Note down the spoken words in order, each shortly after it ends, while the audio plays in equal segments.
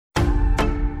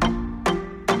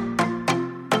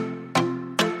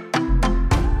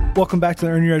Welcome back to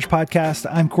the Earn Your Edge podcast.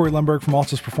 I'm Corey Lundberg from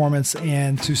Altus Performance,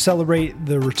 and to celebrate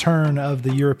the return of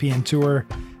the European Tour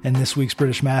and this week's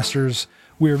British Masters,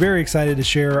 we are very excited to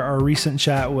share our recent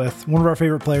chat with one of our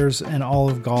favorite players in all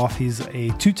of golf. He's a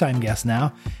two-time guest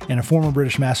now and a former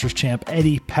British Masters champ,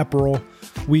 Eddie Pepperell.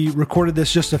 We recorded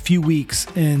this just a few weeks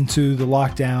into the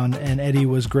lockdown, and Eddie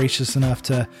was gracious enough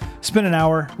to spend an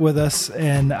hour with us,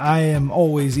 and I am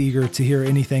always eager to hear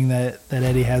anything that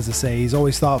Eddie has to say. He's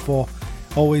always thoughtful,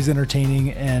 always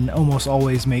entertaining, and almost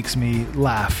always makes me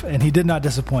laugh. And he did not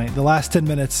disappoint. The last 10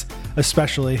 minutes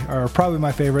especially are probably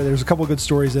my favorite. There's a couple good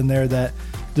stories in there that,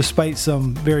 despite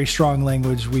some very strong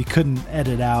language, we couldn't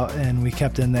edit out and we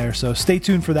kept in there. So stay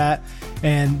tuned for that.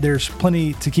 And there's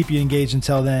plenty to keep you engaged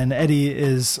until then. Eddie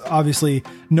is obviously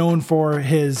known for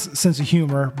his sense of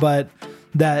humor, but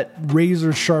that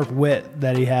razor sharp wit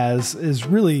that he has is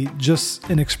really just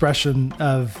an expression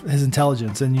of his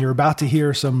intelligence. And you're about to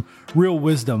hear some real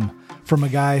wisdom from a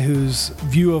guy whose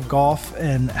view of golf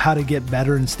and how to get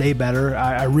better and stay better,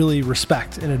 I really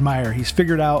respect and admire. He's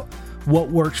figured out what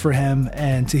works for him,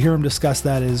 and to hear him discuss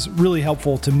that is really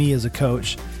helpful to me as a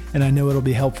coach. And I know it'll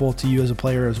be helpful to you as a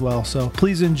player as well. So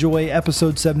please enjoy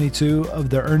episode 72 of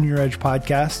the Earn Your Edge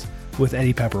podcast with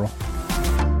Eddie Pepperell.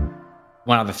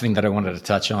 One other thing that I wanted to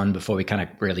touch on before we kind of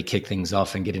really kick things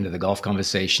off and get into the golf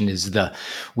conversation is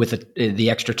with the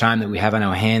extra time that we have on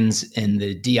our hands and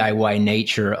the DIY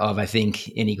nature of, I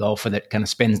think, any golfer that kind of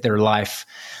spends their life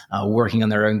working on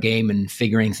their own game and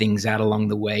figuring things out along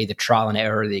the way, the trial and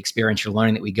error, the experiential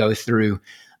learning that we go through.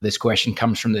 This question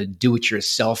comes from the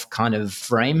do-it-yourself kind of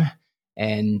frame.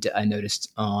 And I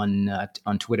noticed on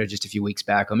Twitter just a few weeks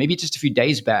back, or maybe just a few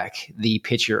days back, the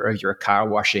picture of your car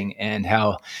washing and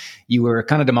how you were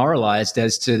kind of demoralized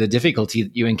as to the difficulty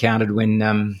that you encountered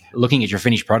when looking at your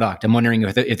finished product. I'm wondering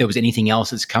if there was anything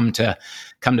else that's come to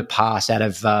pass out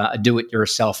of a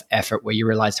do-it-yourself effort where you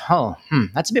realized,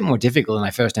 that's a bit more difficult than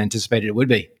I first anticipated it would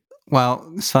be.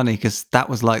 Well, it's funny because that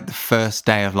was like the first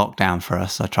day of lockdown for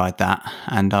us. I tried that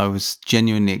and I was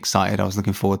genuinely excited. I was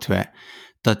looking forward to it.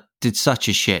 That did such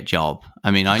a shit job.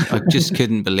 I mean, I just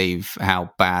couldn't believe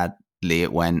how badly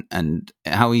it went and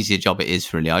how easy a job it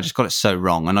is, really. I just got it so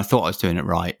wrong and I thought I was doing it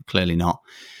right. Clearly not.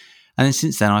 And then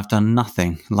since then, I've done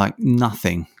nothing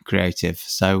creative.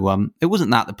 So it wasn't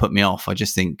that put me off. I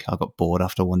just think I got bored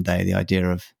after one day. The idea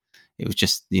of it was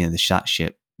just, the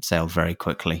ship sailed very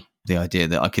quickly. The idea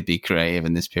that I could be creative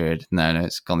in this period. No,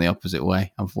 it's gone the opposite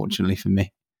way, unfortunately for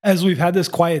me. As we've had this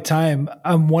quiet time,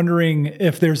 I'm wondering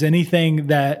if there's anything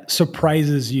that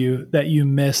surprises you that you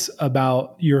miss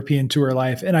about European Tour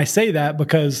life. And I say that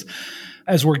because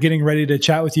as we're getting ready to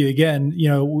chat with you again,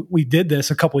 we did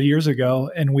this a couple of years ago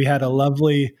and we had a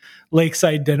lovely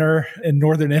lakeside dinner in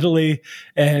northern Italy.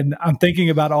 And I'm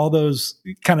thinking about all those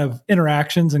kind of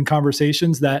interactions and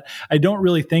conversations that I don't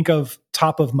really think of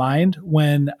top of mind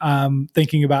when I'm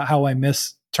thinking about how I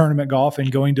miss tournament golf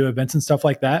and going to events and stuff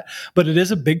like that. But it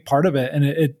is a big part of it.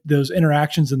 And those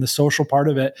interactions and the social part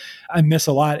of it, I miss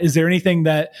a lot. Is there anything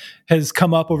that has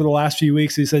come up over the last few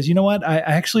weeks that says, you know what, I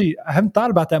haven't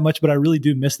thought about that much, but I really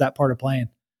do miss that part of playing?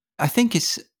 I think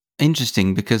it's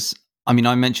interesting because, I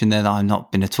mentioned there that I've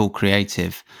not been at all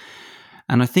creative.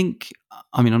 And I think,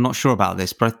 I'm not sure about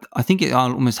this, but I think it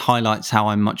almost highlights how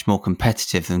I'm much more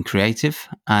competitive than creative.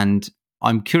 And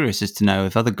I'm curious as to know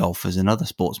if other golfers and other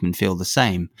sportsmen feel the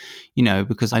same,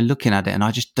 because I'm looking at it and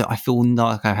I feel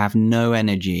like I have no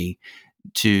energy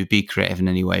to be creative in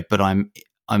any way, but I'm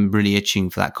really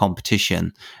itching for that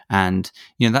competition. And,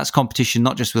 that's competition,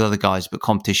 not just with other guys, but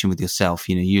competition with yourself.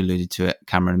 You alluded to it,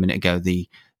 Cameron, a minute ago, the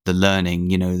learning,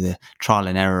 the trial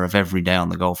and error of every day on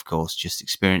the golf course, just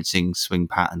experiencing swing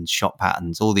patterns, shot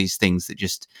patterns, all these things that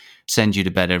just send you to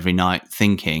bed every night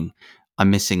thinking, I'm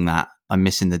missing that. I'm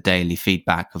missing the daily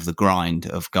feedback of the grind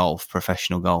of golf,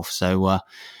 professional golf. So,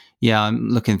 I'm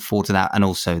looking forward to that. And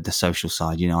also the social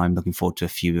side, I'm looking forward to a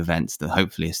few events that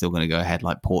hopefully are still going to go ahead,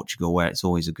 like Portugal, where it's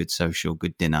always a good social,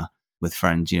 good dinner with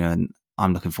friends, and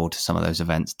I'm looking forward to some of those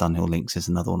events. Dunhill Links is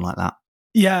another one like that.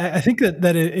 Yeah, I think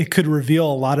that it could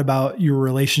reveal a lot about your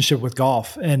relationship with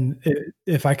golf. And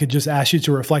if I could just ask you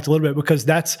to reflect a little bit, because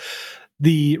that's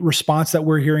the response that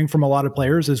we're hearing from a lot of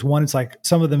players is, one, it's like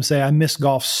some of them say, I miss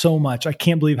golf so much. I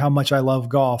can't believe how much I love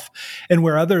golf. And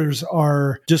where others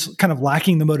are just kind of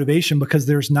lacking the motivation because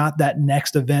there's not that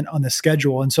next event on the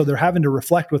schedule. And so they're having to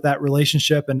reflect with that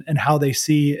relationship and how they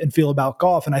see and feel about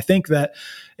golf. And I think that,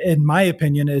 in my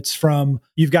opinion, it's from,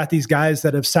 you've got these guys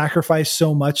that have sacrificed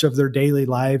so much of their daily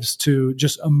lives to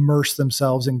just immerse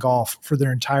themselves in golf for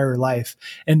their entire life.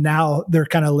 And now they're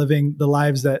kind of living the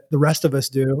lives that the rest of us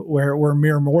do, where we're we're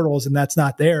mere mortals and that's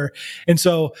not there. And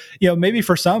so, maybe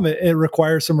for some, it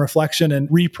requires some reflection and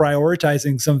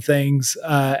reprioritizing some things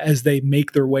as they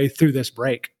make their way through this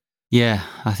break. Yeah,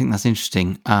 I think that's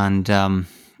interesting. And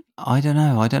I don't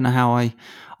know how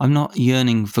I'm not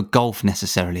yearning for golf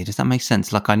necessarily. Does that make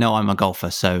sense? Like, I know I'm a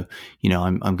golfer, so,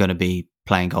 I'm going to be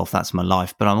playing golf. That's my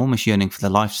life. But I'm almost yearning for the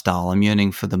lifestyle. I'm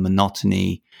yearning for the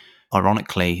monotony,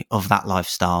 ironically, of that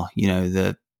lifestyle.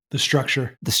 The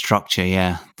structure. The structure,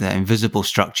 yeah. The invisible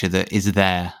structure that is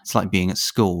there. It's like being at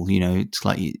school, it's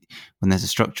like when there's a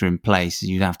structure in place,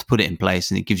 you have to put it in place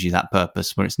and it gives you that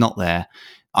purpose. Where it's not there,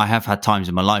 I have had times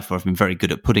in my life where I've been very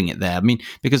good at putting it there. I mean,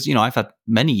 because, I've had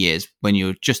many years when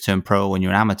you're just turned pro, when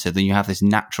you're an amateur, then you have this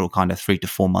natural kind of 3 to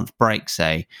 4 month break,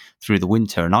 say, through the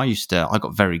winter. And I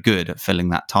got very good at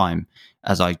filling that time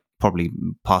as I probably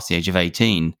past the age of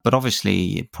 18. But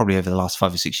obviously, probably over the last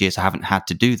 5 or 6 years, I haven't had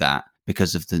to do that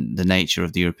because of the nature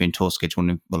of the European Tour schedule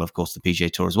and, well, of course, the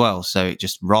PGA Tour as well. So it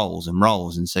just rolls and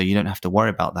rolls. And so you don't have to worry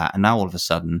about that. And now all of a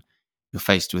sudden, you're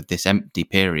faced with this empty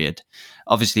period.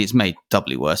 Obviously, it's made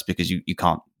doubly worse because you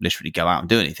can't literally go out and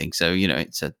do anything. So,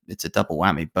 it's a double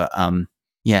whammy. But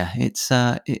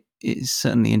it's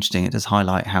certainly interesting. It does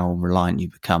highlight how reliant you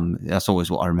become. That's always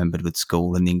what I remembered with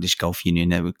school and the English Golf Union.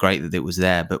 They were great that it was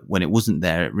there, but when it wasn't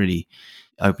there, it really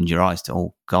opened your eyes to,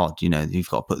 oh God, you've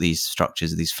got to put these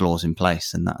structures, these floors in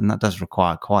place, and that does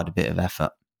require quite a bit of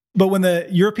effort. But when the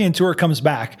European Tour comes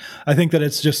back, I think that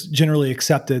it's just generally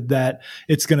accepted that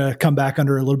it's going to come back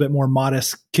under a little bit more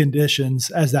modest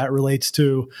conditions as that relates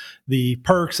to the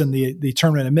perks and the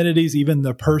tournament amenities, even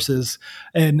the purses.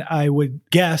 And I would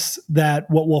guess that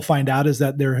what we'll find out is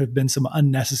that there have been some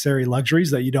unnecessary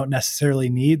luxuries that you don't necessarily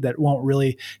need that won't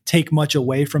really take much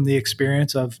away from the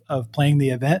experience of playing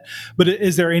the event. But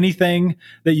is there anything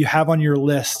that you have on your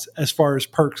list as far as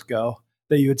perks go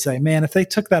that you would say, man, if they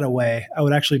took that away, I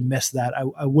would actually miss that.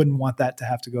 I wouldn't want that to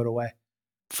have to go away?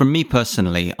 From me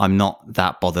personally, I'm not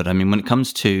that bothered. I mean, when it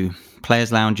comes to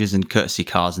players' lounges and courtesy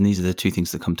cars, and these are the two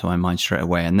things that come to my mind straight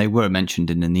away, and they were mentioned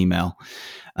in an email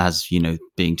as,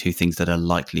 being two things that are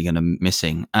likely going to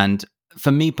missing. And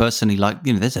for me personally,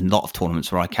 there's a lot of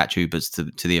tournaments where I catch Ubers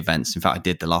to the events. In fact, I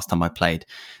did the last time I played.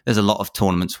 There's a lot of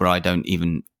tournaments where I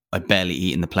barely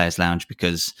eat in the players' lounge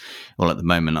because, well, at the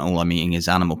moment, all I'm eating is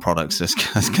animal products.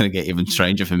 That's going to get even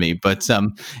stranger for me. But,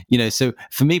 so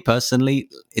for me personally,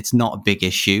 it's not a big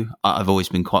issue. I've always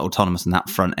been quite autonomous on that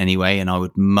front anyway, and I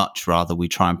would much rather we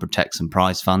try and protect some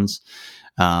prize funds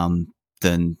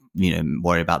than,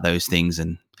 worry about those things.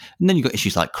 And then you've got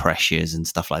issues like crashes and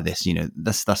stuff like this.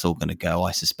 That's all going to go,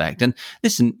 I suspect. And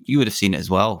listen, you would have seen it as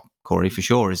well, Corey, for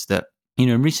sure, is that,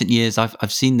 in recent years,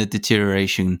 I've seen the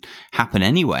deterioration happen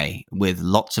anyway with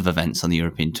lots of events on the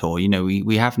European Tour.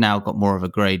 We have now got more of a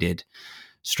graded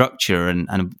structure, and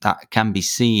that can be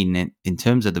seen in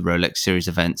terms of the Rolex Series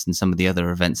events and some of the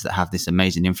other events that have this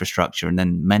amazing infrastructure, and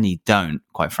then many don't,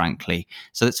 quite frankly.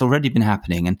 So it's already been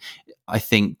happening, and I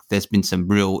think there's been some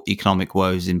real economic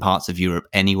woes in parts of Europe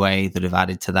anyway that have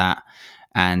added to that,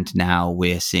 and now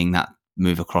we're seeing that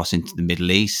move across into the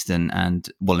Middle East and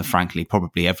well, frankly,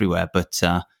 probably everywhere. But,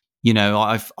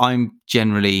 I'm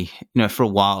generally, for a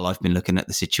while, I've been looking at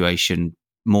the situation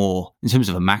more in terms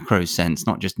of a macro sense,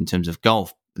 not just in terms of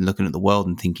golf, looking at the world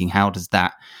and thinking, how does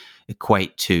that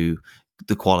equate to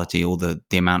the quality or the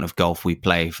amount of golf we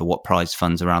play for what prize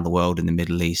funds around the world in the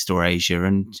Middle East or Asia?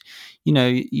 And,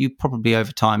 you probably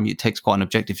over time, it takes quite an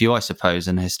objective view, I suppose,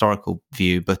 and a historical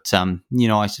view. But,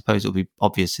 I suppose it'll be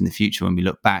obvious in the future when we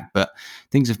look back. But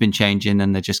things have been changing,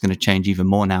 and they're just going to change even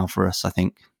more now for us, I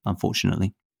think,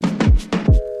 unfortunately.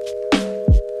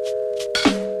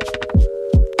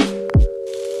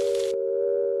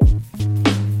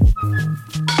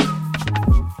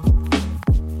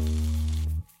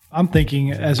 I'm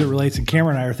thinking as it relates, and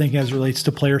Cameron and I are thinking as it relates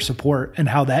to player support and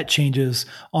how that changes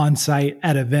on site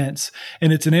at events.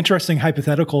 And it's an interesting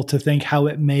hypothetical to think how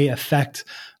it may affect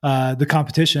the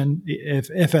competition,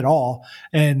 if at all.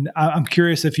 And I'm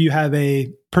curious if you have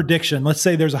a prediction. Let's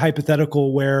say there's a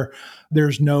hypothetical where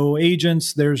there's no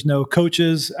agents, there's no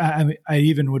coaches. I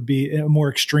even would be a more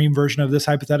extreme version of this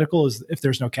hypothetical is if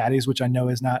there's no caddies, which I know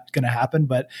is not going to happen,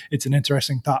 but it's an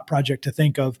interesting thought project to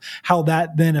think of how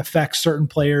that then affects certain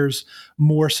players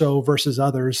more so versus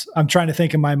others. I'm trying to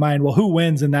think in my mind, well, who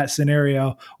wins in that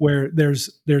scenario where there's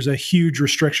a huge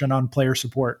restriction on player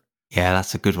support? Yeah,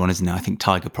 that's a good one, isn't it? I think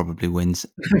Tiger probably wins.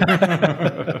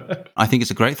 I think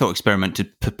it's a great thought experiment to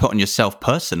put on yourself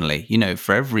personally,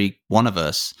 for every one of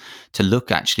us to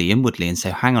look actually inwardly and say,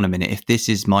 hang on a minute, if this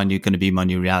is going to be my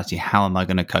new reality, how am I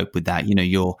going to cope with that?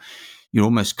 You're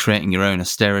almost creating your own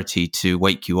austerity to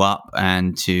wake you up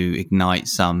and to ignite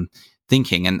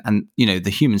thinking. And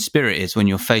the human spirit is, when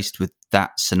you're faced with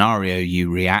that scenario, you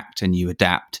react and you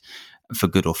adapt, for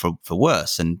good or for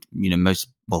worse. And,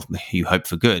 you hope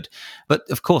for good. But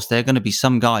of course, there are going to be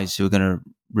some guys who are going to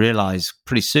realize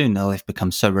pretty soon that they've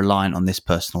become so reliant on this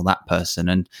person or that person.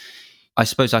 And I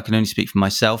suppose I can only speak for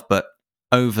myself, but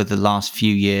over the last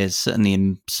few years, certainly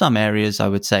in some areas, I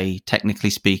would say, technically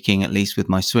speaking, at least with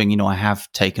my swing, I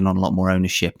have taken on a lot more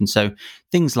ownership. And so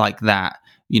things like that,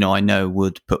 I know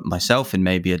would put myself in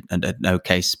maybe an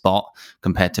okay spot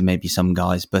compared to maybe some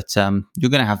guys. But you're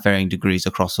going to have varying degrees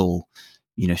across all,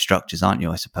 structures, aren't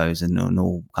you, I suppose, in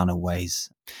all kind of ways.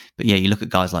 But yeah, you look at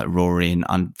guys like Rory,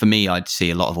 and for me, I'd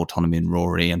see a lot of autonomy in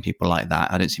Rory and people like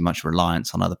that. I don't see much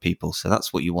reliance on other people. So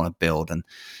that's what you want to build. And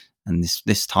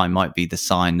this time might be the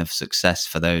sign of success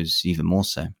for those even more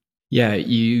so. Yeah,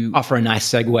 you offer a nice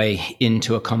segue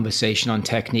into a conversation on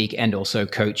technique and also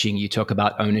coaching. You talk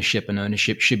about ownership, and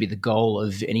ownership should be the goal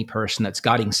of any person that's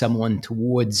guiding someone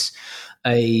towards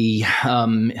a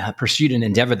pursuit and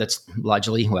endeavor that's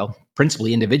largely,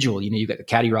 principally individual. You've got the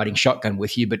caddy riding shotgun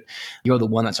with you, but you're the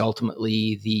one that's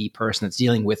ultimately the person that's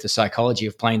dealing with the psychology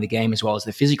of playing the game as well as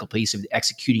the physical piece of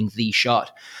executing the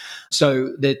shot.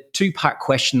 So the two-part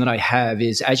question that I have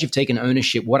is, as you've taken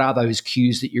ownership, what are those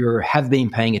cues that you have been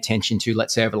paying attention to,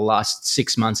 let's say over the last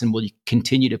 6 months, and will you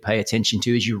continue to pay attention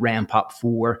to as you ramp up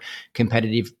for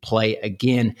competitive play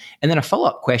again? And then a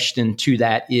follow-up question to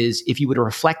that is, if you were to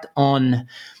reflect on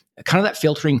kind of that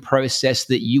filtering process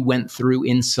that you went through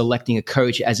in selecting a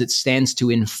coach as it stands to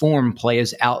inform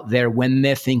players out there when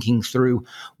they're thinking through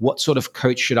what sort of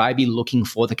coach should I be looking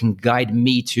for that can guide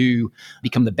me to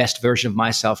become the best version of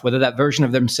myself, whether that version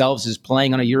of themselves is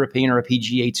playing on a European or a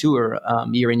PGA tour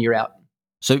year in, year out.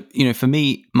 So, for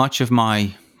me, much of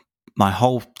my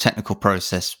whole technical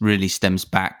process really stems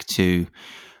back to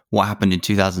what happened in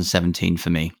 2017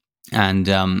 for me. And,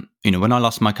 when I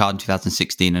lost my card in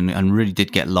 2016 and really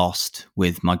did get lost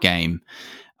with my game,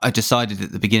 I decided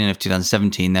at the beginning of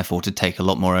 2017, therefore, to take a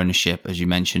lot more ownership, as you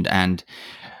mentioned, and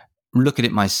look at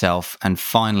it myself and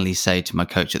finally say to my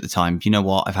coach at the time, you know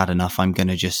what, I've had enough. I'm going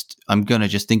to just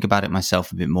think about it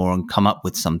myself a bit more and come up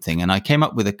with something. And I came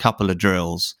up with a couple of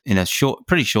drills in a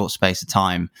pretty short space of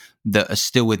time that are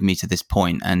still with me to this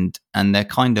point. And they're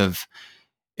kind of,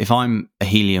 if I'm a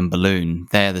helium balloon,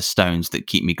 they're the stones that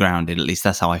keep me grounded. At least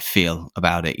that's how I feel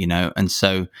about it, And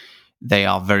so they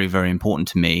are very, very important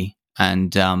to me,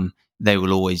 and they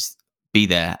will always be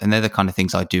there. And they're the kind of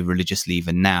things I do religiously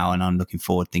even now. And I'm looking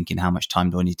forward, thinking, how much time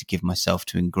do I need to give myself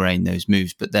to ingrain those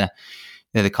moves? But they're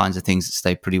the kinds of things that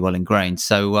stay pretty well ingrained.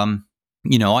 So,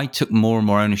 I took more and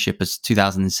more ownership as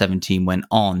 2017 went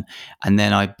on, and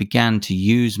then I began to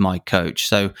use my coach.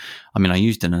 So, I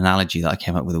used an analogy that I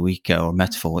came up with a week ago, or a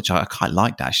metaphor, which I quite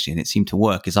liked actually, and it seemed to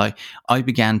work, is I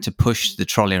began to push the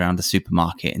trolley around the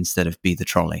supermarket instead of be the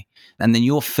trolley. And then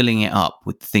you're filling it up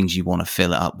with the things you want to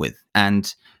fill it up with.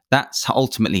 And that's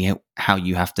ultimately how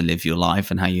you have to live your life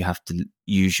and how you have to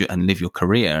use and live your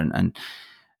career and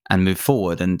move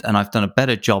forward. And I've done a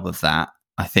better job of that,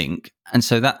 I think. And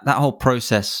so that whole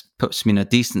process puts me in a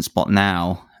decent spot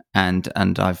now, and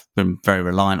I've been very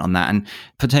reliant on that. And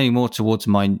pertaining more towards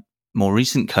my more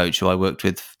recent coach, who I worked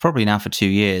with probably now for 2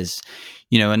 years,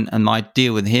 and my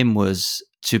deal with him was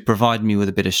to provide me with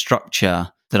a bit of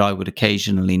structure that I would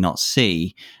occasionally not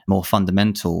see, more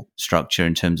fundamental structure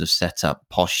in terms of setup,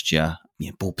 posture,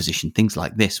 ball position, things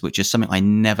like this, which is something I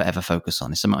never ever focus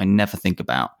on. It's something I never think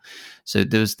about. So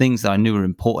there was things that I knew were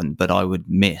important, but I would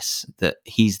miss that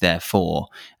he's there for.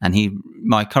 And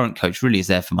my current coach really is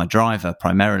there for my driver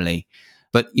primarily,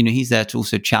 but he's there to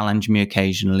also challenge me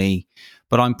occasionally.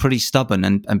 But I'm pretty stubborn,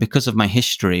 and because of my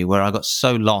history where I got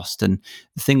so lost, and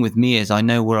the thing with me is I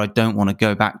know where I don't want to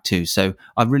go back to. So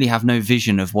I really have no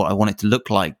vision of what I want it to look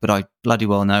like, but I bloody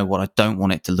well know what I don't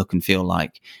want it to look and feel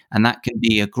like. And that can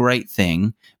be a great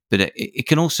thing, but it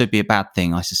can also be a bad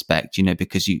thing, I suspect,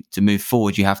 because to move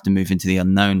forward, you have to move into the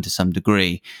unknown to some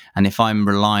degree. And if I'm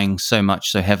relying so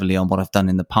heavily on what I've done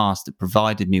in the past that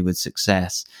provided me with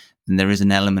success, then there is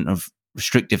an element of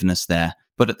restrictiveness there.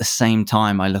 But at the same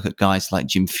time, I look at guys like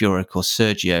Jim Furyk or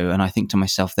Sergio, and I think to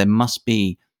myself, there must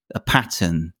be a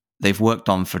pattern they've worked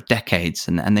on for decades,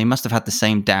 and they must have had the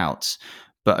same doubts.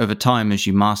 But over time, as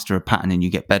you master a pattern and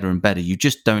you get better and better, you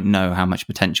just don't know how much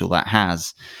potential that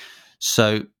has.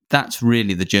 So that's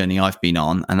really the journey I've been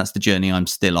on, and that's the journey I'm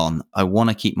still on. I want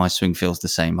to keep my swing feels the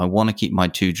same. I want to keep my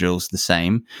 2 drills the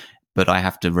same. But I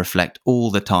have to reflect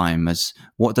all the time as,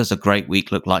 what does a great week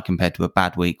look like compared to a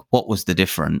bad week? What was the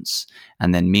difference?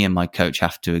 And then me and my coach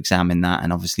have to examine that,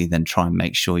 and obviously then try and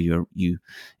make sure you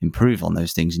improve on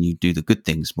those things and you do the good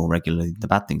things more regularly than the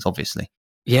bad things, obviously.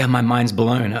 Yeah, my mind's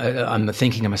blown. I'm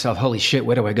thinking to myself, holy shit,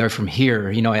 where do I go from here?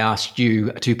 I asked you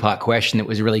a two-part question that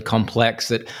was really complex,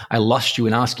 that I lost you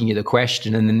in asking you the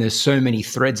question. And then there's so many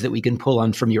threads that we can pull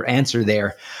on from your answer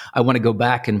there. I want to go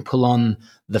back and pull on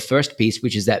the first piece,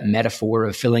 which is that metaphor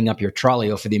of filling up your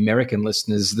trolley, or for the American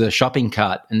listeners, the shopping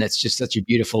cart. And that's just such a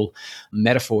beautiful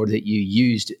metaphor that you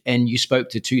used. And you spoke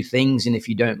to two things. And if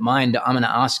you don't mind, I'm going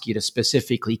to ask you to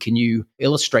specifically, can you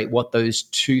illustrate what those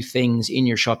two things in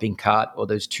your shopping cart, or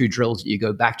those two drills that you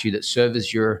go back to, that serve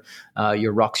as your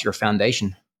rocks, your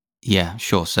foundation? Yeah,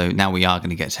 sure. So now we are going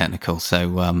to get technical.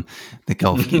 So the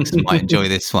golf geeks might enjoy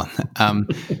this one.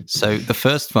 So the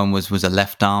first one was a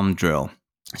left arm drill.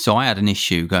 So I had an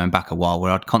issue going back a while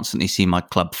where I'd constantly see my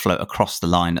club float across the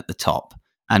line at the top.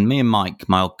 And me and Mike,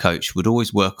 my old coach, would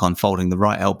always work on folding the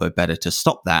right elbow better to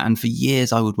stop that. And for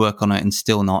years, I would work on it and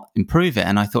still not improve it.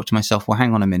 And I thought to myself, well,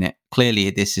 hang on a minute. Clearly,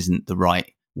 this isn't the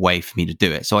right way for me to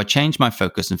do it. So I changed my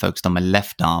focus and focused on my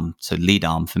left arm, so lead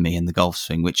arm for me in the golf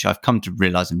swing, which I've come to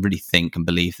realize and really think and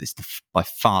believe is by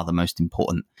far the most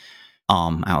important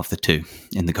arm out of the two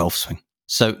in the golf swing.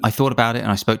 So I thought about it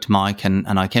and I spoke to Mike and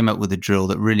I came up with a drill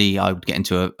that really I would get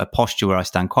into a posture where I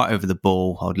stand quite over the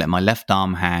ball. I would let my left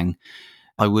arm hang.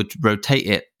 I would rotate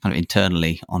it kind of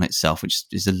internally on itself, which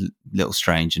is a little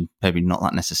strange and maybe not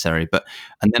that necessary.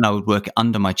 And then I would work it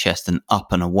under my chest and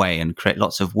up and away and create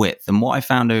lots of width. And what I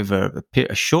found over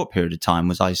a short period of time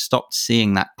was I stopped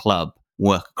seeing that club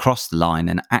work across the line,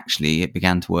 and actually it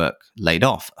began to work laid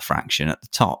off a fraction at the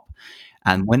top.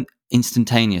 And when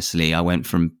instantaneously I went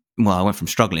from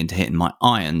struggling to hitting my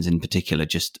irons in particular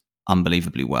just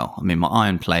unbelievably well. I mean, my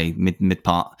iron play mid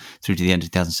part through to the end of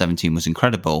 2017 was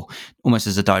incredible, almost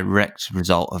as a direct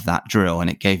result of that drill. And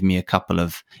it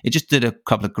just did a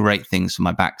couple of great things for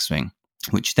my backswing,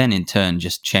 which then in turn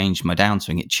just changed my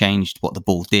downswing. It changed what the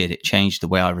ball did. It changed the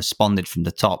way I responded from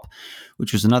the top,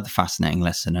 which was another fascinating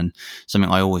lesson and something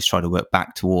I always try to work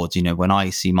back towards. When I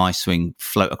see my swing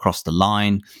float across the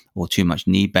line or too much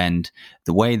knee bend,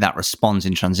 the way that responds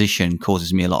in transition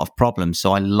causes me a lot of problems.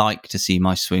 So I like to see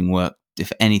my swing work,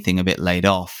 if anything, a bit laid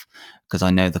off, because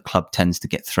I know the club tends to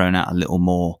get thrown out a little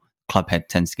more. Club head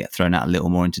tends to get thrown out a little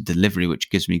more into delivery, which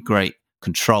gives me great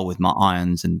control with my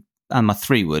irons and my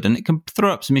 3-wood, and it can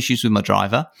throw up some issues with my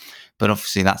driver, but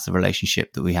obviously that's the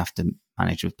relationship that we have to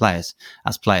manage with players.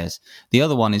 The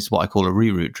other one is what I call a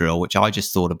reroute drill, which I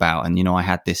just thought about, and I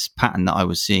had this pattern that I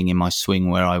was seeing in my swing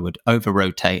where I would over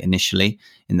rotate initially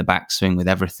in the backswing with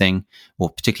everything, or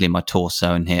particularly in my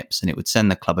torso and hips, and it would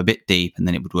send the club a bit deep and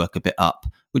then it would work a bit up,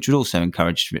 which would also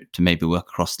encourage it to maybe work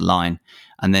across the line.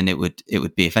 And then it would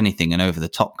be, if anything, an over the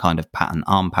top kind of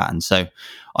arm pattern. So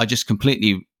I just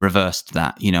completely reversed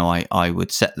that. I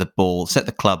would set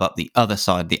the club up the other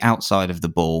side, the outside of the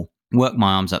ball, work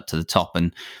my arms up to the top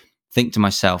and think to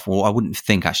myself, well, I wouldn't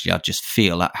think actually, I'd just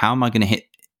feel like, how am I going to hit?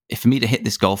 If for me to hit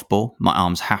this golf ball, my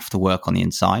arms have to work on the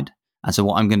inside. And so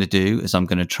what I'm going to do is I'm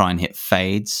going to try and hit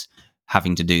fades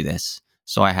having to do this.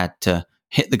 So I had to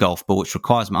hit the golf ball, which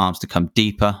requires my arms to come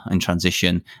deeper in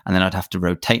transition. And then I'd have to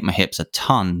rotate my hips a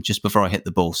ton just before I hit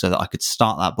the ball so that I could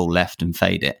start that ball left and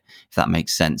fade it, if that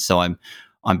makes sense. So I'm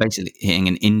basically hitting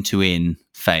an in-to-in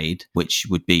fade, which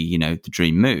would be, the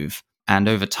dream move. And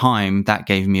over time, that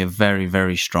gave me a very,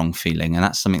 very strong feeling. And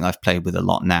that's something I've played with a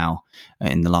lot now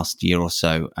in the last year or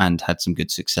so and had some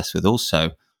good success with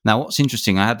also. Now, what's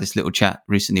interesting, I had this little chat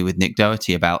recently with Nick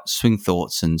Doherty about swing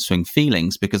thoughts and swing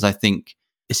feelings, because I think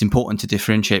it's important to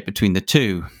differentiate between the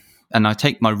two. And I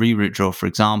take my reroute drill, for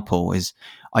example, is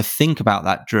I think about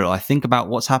that drill. I think about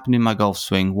what's happened in my golf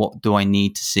swing. What do I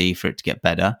need to see for it to get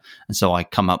better? And so I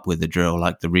come up with a drill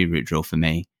like the reroute drill for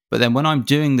me. But then when I'm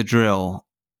doing the drill,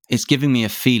 it's giving me a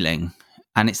feeling,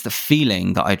 and it's the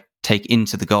feeling that I take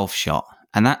into the golf shot.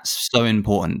 And that's so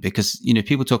important because,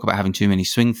 people talk about having too many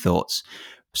swing thoughts.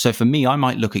 So for me, I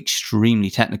might look extremely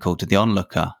technical to the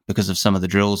onlooker because of some of the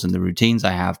drills and the routines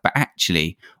I have. But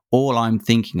actually, all I'm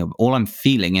thinking of, all I'm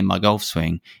feeling in my golf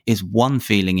swing is one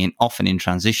feeling often in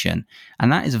transition.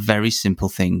 And that is a very simple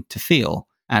thing to feel.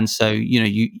 And so,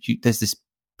 there's this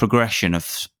progression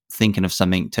of thinking of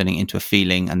something, turning it into a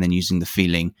feeling, and then using the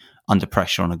feeling under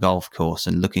pressure on a golf course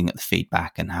and looking at the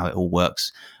feedback and how it all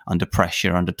works under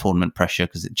pressure, under tournament pressure,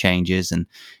 because it changes. And,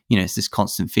 it's this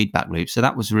constant feedback loop. So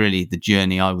that was really the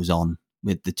journey I was on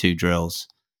with the two drills.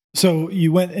 So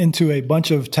you went into a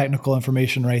bunch of technical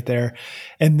information right there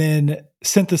and then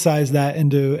synthesized that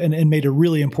into and made a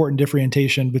really important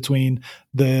differentiation between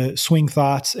the swing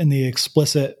thoughts and the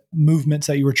explicit movements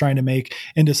that you were trying to make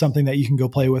into something that you can go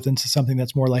play with, into something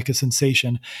that's more like a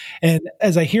sensation. And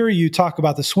as I hear you talk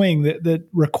about the swing, that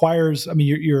requires, I mean,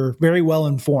 you're very well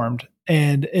informed.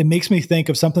 And it makes me think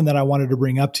of something that I wanted to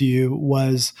bring up to you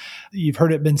was, you've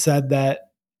heard it been said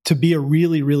that to be a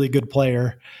really, really good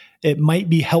player, it might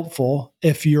be helpful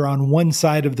if you're on one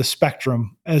side of the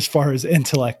spectrum as far as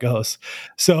intellect goes.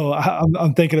 So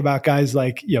I'm thinking about guys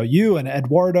like, you and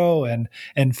Eduardo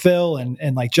and Phil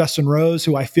and like Justin Rose,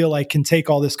 who I feel like can take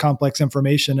all this complex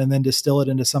information and then distill it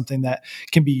into something that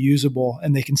can be usable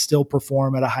and they can still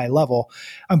perform at a high level.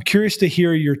 I'm curious to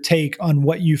hear your take on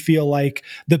what you feel like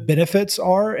the benefits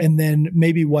are, and then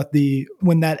maybe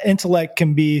when that intellect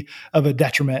can be of a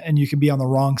detriment and you can be on the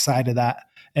wrong side of that.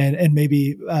 And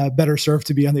maybe better served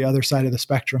to be on the other side of the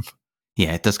spectrum.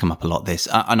 Yeah, it does come up a lot, this.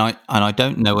 And I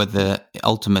don't know whether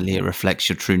ultimately it reflects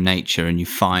your true nature and you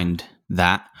find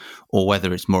that, or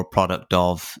whether it's more a product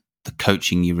of the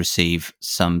coaching you receive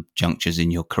some junctures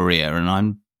in your career. And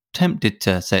I'm tempted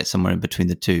to say it's somewhere in between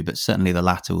the two, but certainly the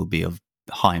latter will be of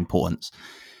high importance.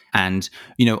 And,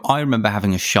 I remember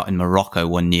having a shot in Morocco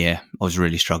one year. I was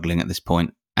really struggling at this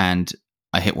point, and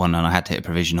I hit one and I had to hit a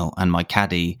provisional, and my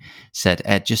caddy said,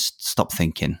 Ed, just stop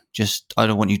thinking. I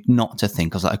don't want you not to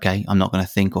think. I was like, okay, I'm not going to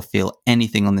think or feel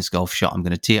anything on this golf shot. I'm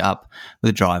going to tee it up with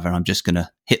a driver and I'm just going to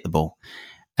hit the ball.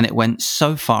 And it went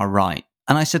so far right.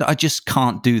 And I said, I just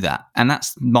can't do that. And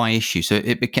that's my issue. So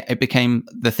it became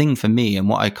the thing for me. And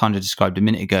what I kind of described a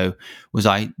minute ago was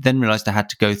I then realized I had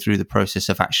to go through the process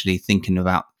of actually thinking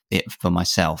about it for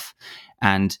myself.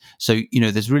 And so,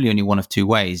 there's really only one of two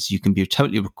ways. You can be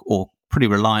totally or pretty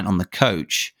reliant on the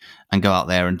coach and go out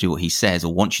there and do what he says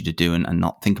or wants you to do and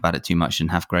not think about it too much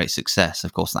and have great success.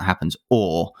 Of course, that happens.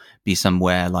 Or be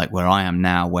somewhere like where I am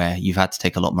now, where you've had to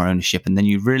take a lot more ownership, and then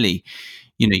you really,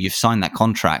 you've signed that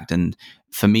contract. And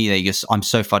for me, I'm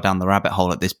so far down the rabbit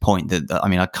hole at this point that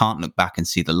I can't look back and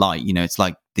see the light. It's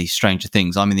like these Stranger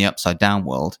Things. I'm in the upside down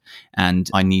world and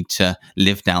I need to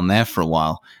live down there for a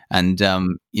while. And,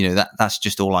 that's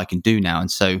just all I can do now.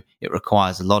 And so it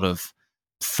requires a lot of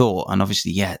thought. And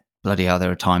obviously, bloody hell,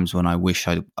 there are times when I wish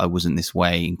I wasn't this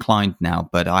way inclined now,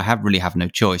 but I really have no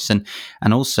choice. And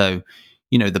also,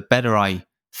 the better I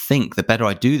think, the better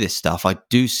I do this stuff, I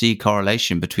do see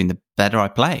correlation between the better I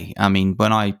play. I mean,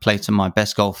 when I played some of my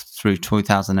best golf through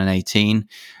 2018,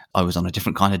 I was on a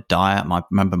different kind of diet. I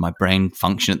remember my brain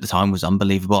function at the time was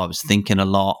unbelievable. I was thinking a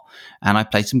lot and I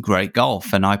played some great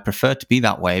golf, and I prefer to be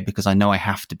that way because I know I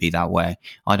have to be that way.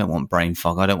 I don't want brain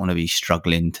fog. I don't want to be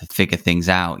struggling to figure things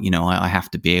out. I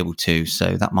have to be able to.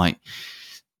 So that might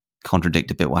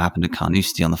contradict a bit what happened to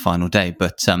Carnoustie on the final day.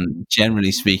 But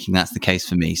generally speaking, that's the case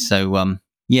for me. So,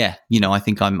 I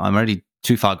think I'm already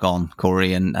too far gone,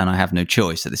 Corey, and I have no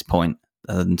choice at this point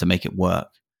other than to make it work.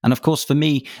 And of course, for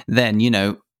me, then,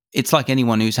 it's like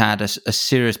anyone who's had a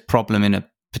serious problem in a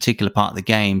particular part of the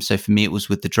game. So for me, it was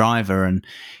with the driver, and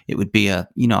it would be I'd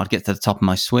get to the top of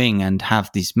my swing and have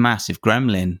this massive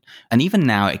gremlin. And even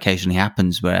now it occasionally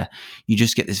happens where you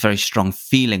just get this very strong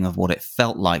feeling of what it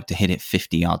felt like to hit it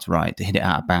 50 yards right, to hit it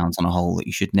out of bounds on a hole that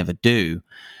you should never do.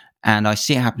 And I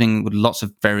see it happening with lots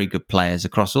of very good players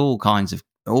across all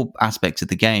aspects of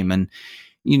the game. And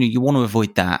you want to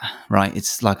avoid that, right?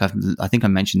 It's like I think I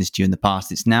mentioned this to you in the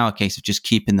past. It's now a case of just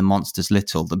keeping the monsters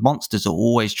little. The monsters are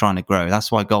always trying to grow.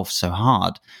 That's why golf's so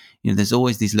hard. There's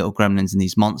always these little gremlins and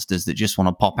these monsters that just want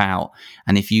to pop out.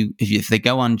 And if they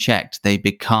go unchecked, they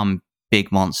become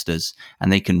big monsters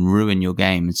and they can ruin your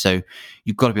game. And so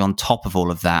you've got to be on top of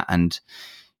all of that. And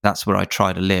that's where I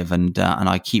try to live, and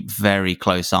I keep very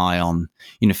close eye on,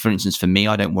 for instance, for me,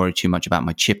 I don't worry too much about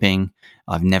my chipping.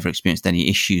 I've never experienced any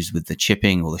issues with the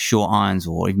chipping or the short irons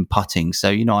or even putting. So,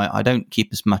 I don't keep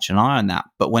as much an eye on that.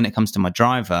 But when it comes to my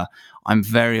driver, I'm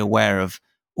very aware of,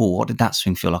 what did that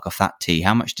swing feel like off that tee?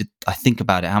 How much did I think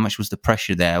about it? How much was the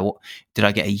pressure there? Did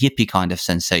I get a yippee kind of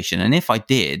sensation? And if I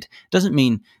did, doesn't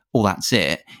mean that's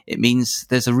it. It means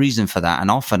there's a reason for that. And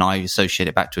often I associate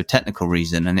it back to a technical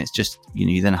reason. And it's just,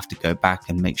 you then have to go back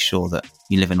and make sure that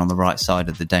you're living on the right side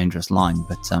of the dangerous line.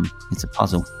 But it's a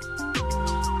puzzle.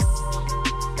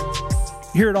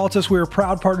 Here at Altus, we are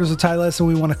proud partners of Titleist, and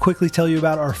we want to quickly tell you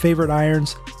about our favorite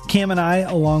irons. Cam and I,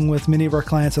 along with many of our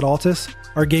clients at Altus,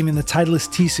 are gaming the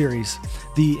Titleist T-Series,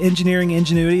 the engineering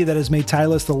ingenuity that has made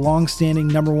Titleist the long-standing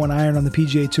number one iron on the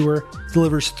PGA Tour.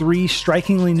 Delivers 3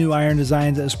 strikingly new iron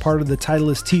designs as part of the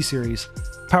Titleist T-Series.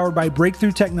 Powered by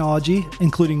breakthrough technology,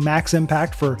 including max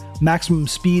impact for maximum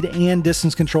speed and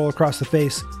distance control across the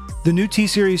face, The new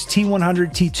T-Series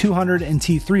T100, T200, and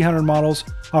T300 models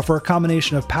offer a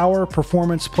combination of power,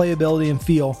 performance, playability, and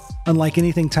feel, unlike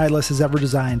anything Titleist has ever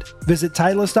designed. Visit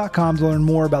Titleist.com to learn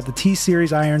more about the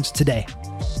T-Series irons today.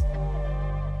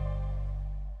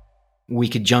 We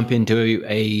could jump into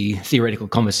a theoretical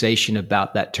conversation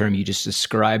about that term you just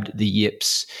described, the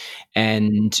yips.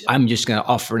 And I'm just going to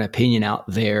offer an opinion out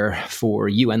there for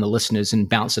you and the listeners and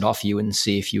bounce it off you and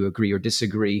see if you agree or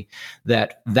disagree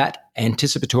that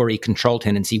anticipatory control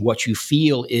tendency, what you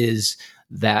feel is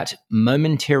that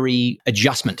momentary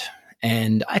adjustment.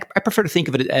 And I prefer to think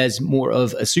of it as more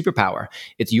of a superpower.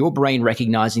 It's your brain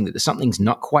recognizing that something's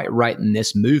not quite right in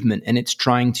this movement, and it's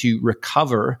trying to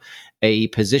recover a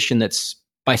position that's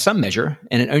by some measure,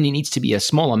 and it only needs to be a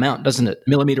small amount, doesn't it?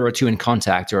 Millimeter or two in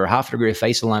contact or a half a degree of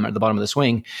face alignment at the bottom of the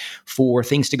swing for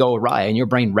things to go awry. And your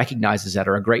brain recognizes that,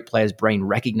 or a great player's brain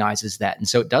recognizes that. And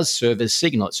so it does serve as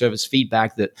signal. It serves as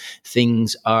feedback that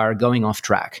things are going off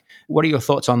track. What are your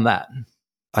thoughts on that?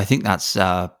 I think that's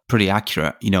pretty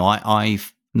accurate.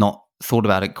 I've not thought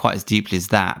about it quite as deeply as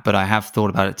that, but I have thought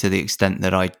about it to the extent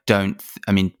that I don't.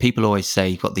 People always say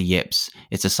you've got the yips,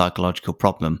 it's a psychological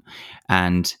problem.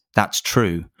 And that's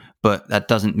true, but that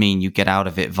doesn't mean you get out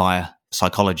of it via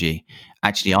psychology.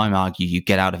 Actually, I argue you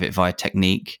get out of it via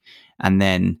technique, and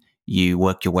then you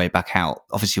work your way back out.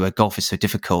 Obviously, where golf is so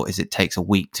difficult is it takes a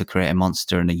week to create a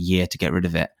monster and a year to get rid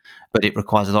of it. But it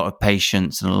requires a lot of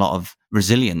patience and a lot of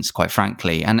resilience, quite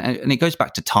frankly. And it goes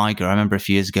back to Tiger. I remember a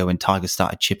few years ago when Tiger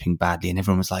started chipping badly and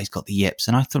everyone was like, he's got the yips.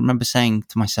 And I remember saying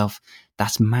to myself,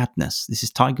 that's madness. This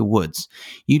is Tiger Woods.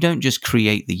 You don't just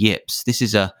create the yips. This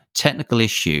is a technical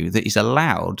issue that is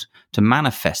allowed to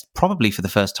manifest probably for the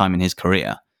first time in his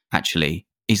career, actually.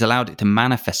 He's allowed it to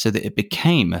manifest so that it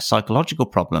became a psychological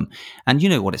problem. And you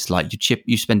know what it's like.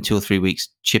 You spend 2 or 3 weeks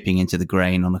chipping into the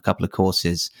grain on a couple of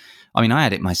courses. I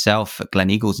had it myself at Glen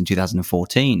Eagles in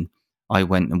 2014. I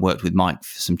went and worked with Mike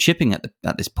for some chipping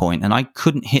at this point, and I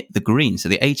couldn't hit the green. So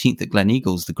the 18th at Glen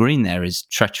Eagles, the green there is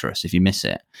treacherous if you miss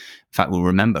it. In fact, we'll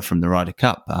remember from the Ryder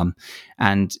Cup.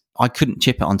 And I couldn't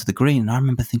chip it onto the green. And I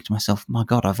remember thinking to myself, my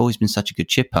God, I've always been such a good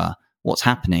chipper. What's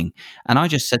happening? And I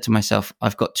just said to myself,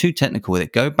 I've got too technical with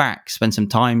it. Go back, spend some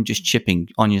time just chipping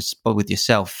on your spot with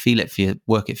yourself, feel it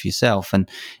work it for yourself. And,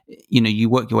 you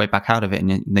work your way back out of it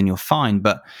and then you're fine.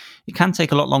 But it can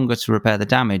take a lot longer to repair the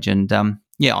damage. And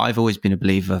I've always been a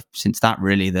believer since that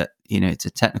really that, it's a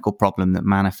technical problem that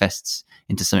manifests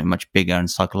into something much bigger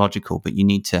and psychological, but you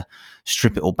need to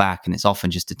strip it all back. And it's often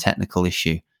just a technical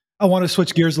issue. I want to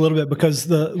switch gears a little bit because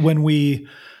when we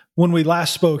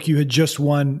last spoke, you had just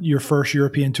won your first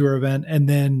European Tour event. And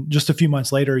then just a few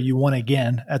months later, you won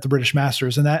again at the British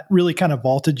Masters. And that really kind of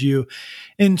vaulted you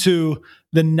into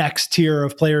the next tier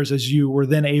of players as you were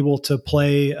then able to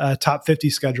play a top 50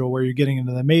 schedule where you're getting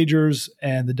into the majors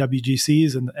and the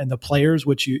WGCs and the players,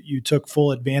 which you took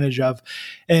full advantage of.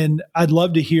 And I'd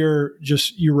love to hear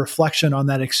just your reflection on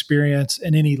that experience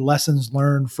and any lessons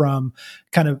learned from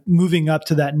kind of moving up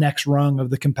to that next rung of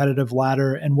the competitive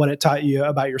ladder and what it taught you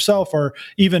about yourself, or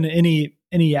even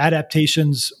any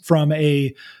adaptations from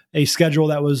a schedule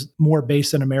that was more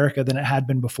based in America than it had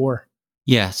been before.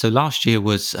 Yeah, so last year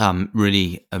was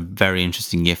really a very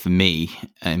interesting year for me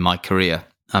in my career.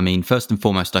 First and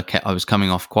foremost, I was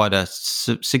coming off quite a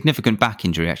significant back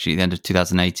injury, actually, at the end of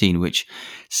 2018, which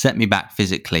set me back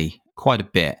physically quite a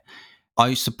bit.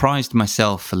 I surprised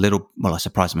myself a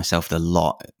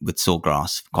lot with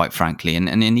Sawgrass, quite frankly,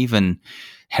 and even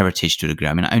Heritage to a degree.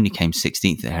 I only came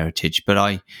 16th at Heritage, but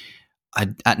I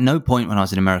at no point when I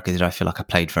was in America did I feel like I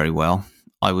played very well.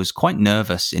 I was quite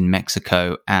nervous in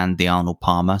Mexico and the Arnold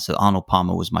Palmer. So Arnold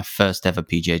Palmer was my first ever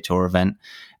PGA Tour event.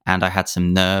 And I had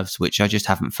some nerves, which I just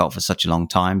haven't felt for such a long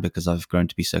time because I've grown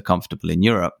to be so comfortable in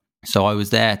Europe. So I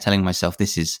was there telling myself,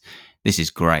 this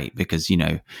is great because,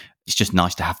 it's just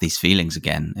nice to have these feelings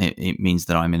again. It means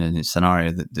that I'm in a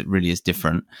scenario that really is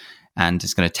different and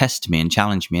it's going to test me and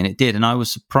challenge me. And it did. And I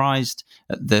was surprised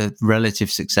at the relative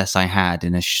success I had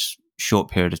in a short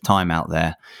period of time out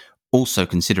there. Also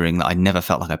considering that I never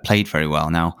felt like I played very well.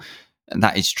 Now,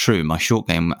 that is true. My short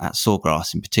game at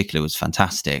Sawgrass in particular was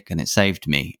fantastic and it saved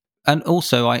me. And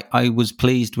also, I was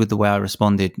pleased with the way I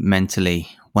responded mentally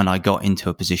when I got into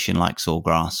a position like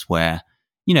Sawgrass where,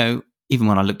 even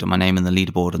when I looked at my name on the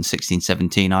leaderboard on 16,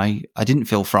 17, I didn't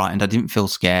feel frightened. I didn't feel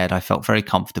scared. I felt very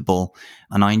comfortable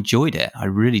and I enjoyed it. I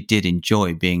really did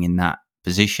enjoy being in that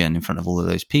position in front of all of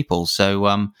those people.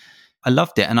 So, I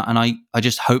loved it. And I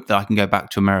just hope that I can go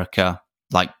back to America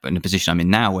like in a position I'm in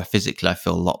now where physically I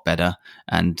feel a lot better.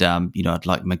 And, I'd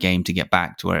like my game to get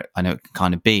back to where I know it can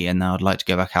kind of be. And now I'd like to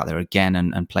go back out there again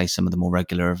and play some of the more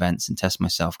regular events and test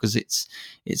myself, because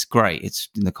it's great. It's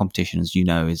the competition, as you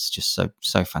know, is just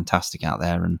so fantastic out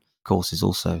there, and courses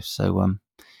also. So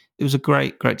it was a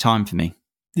great time for me.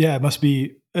 Yeah, it must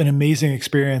be an amazing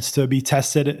experience to be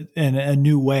tested in a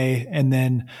new way and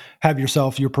then have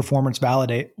your performance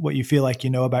validate what you feel like you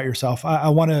know about yourself. I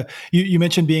want to, you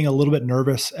mentioned being a little bit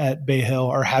nervous at Bay Hill,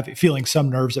 or feeling some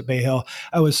nerves at Bay Hill.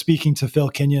 I was speaking to Phil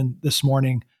Kenyon this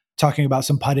morning talking about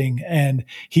some putting, and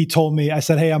he told me, I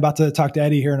said, hey, I'm about to talk to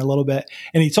Eddie here in a little bit.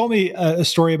 And he told me a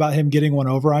story about him getting one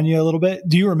over on you a little bit.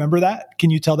 Do you remember that? Can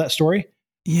you tell that story?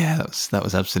 Yeah, that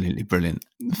was absolutely brilliant.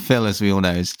 Phil, as we all know,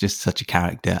 is just such a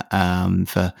character,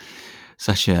 for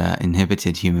such an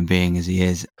inhibited human being as he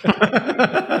is.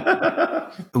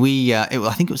 I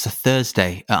think it was a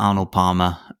Thursday at Arnold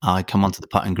Palmer. I come onto the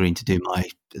putting green to do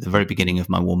the very beginning of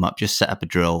my warm up, just set up a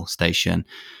drill station,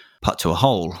 putt to a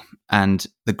hole, and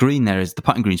the green the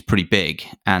putting green's pretty big,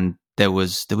 and there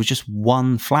was just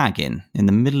one flag in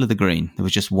the middle of the green. There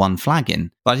was just one flag in,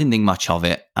 but I didn't think much of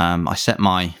it. I set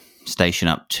my station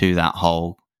up to that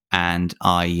hole, and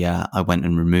I went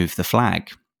and removed the flag.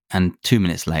 And 2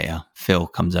 minutes later, Phil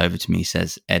comes over to me,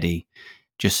 says, Eddie,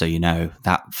 just so you know,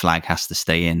 that flag has to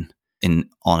stay in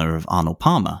honor of Arnold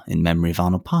Palmer, in memory of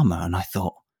Arnold Palmer. And I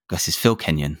thought, this is Phil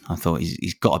Kenyon. I thought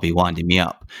he's got to be winding me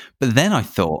up. But then I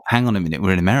thought, hang on a minute,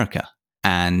 we're in America.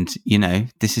 And,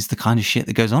 this is the kind of shit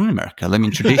that goes on in America. I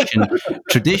mean,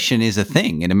 tradition is a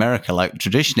thing in America. Like,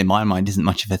 tradition in my mind isn't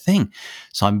much of a thing.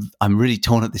 So I'm really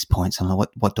torn at this point. So I'm like,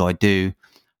 what do I do?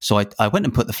 So I went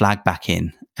and put the flag back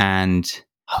in, and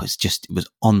it was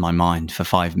on my mind for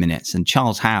 5 minutes. And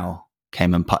Charles Howe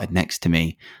came and putted next to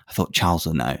me. I thought, Charles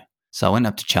will know. So I went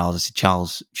up to Charles. I said,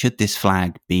 Charles, should this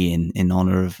flag be in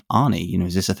honor of Arnie?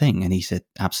 Is this a thing? And he said,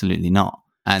 absolutely not.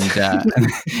 And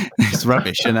it's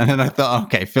rubbish. And then I thought,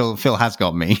 okay, Phil has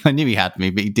got me. I knew he had me,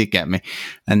 but he did get me.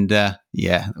 And it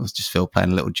was just Phil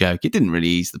playing a little joke. It didn't really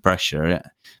ease the pressure. It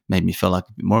made me feel like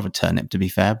a bit more of a turnip, to be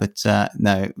fair. But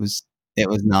no, it was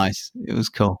nice. It was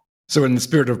cool. So in the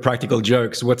spirit of practical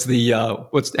jokes,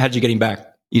 how'd you get him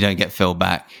back? You don't get Phil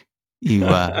back. You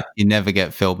never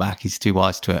get Phil back. He's too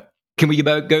wise to it. Can we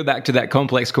go back to that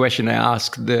complex question I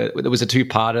asked? There was a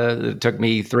two-parter. It took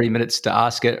me 3 minutes to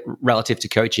ask it relative to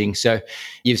coaching. So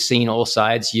you've seen all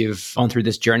sides. You've gone through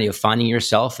this journey of finding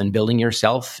yourself and building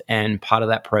yourself. And part of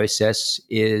that process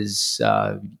is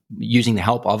using the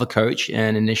help of a coach.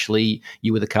 And initially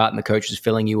you were the cart and the coach was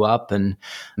filling you up. And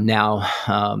now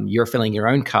you're filling your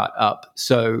own cart up.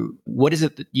 So what is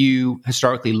it that you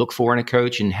historically look for in a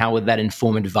coach, and how would that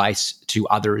inform advice to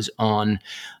others on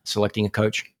selecting a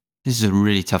coach? This is a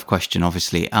really tough question,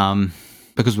 obviously,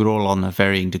 because we're all on a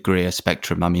varying degree of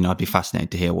spectrum. I mean, I'd be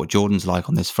fascinated to hear what Jordan's like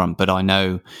on this front, but I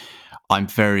know I'm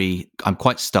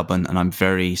quite stubborn, and I'm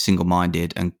very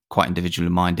single-minded and quite individually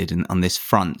minded on this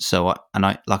front. So,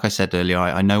 like I said earlier,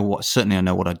 I know what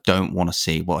I don't want to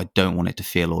see, what I don't want it to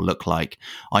feel or look like.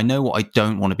 I know what I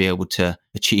don't want to be able to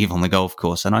achieve on the golf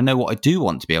course, and I know what I do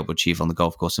want to be able to achieve on the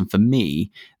golf course. And for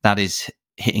me, that is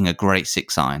hitting a great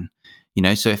 6-iron.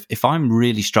 So if I'm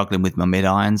really struggling with my mid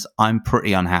irons, I'm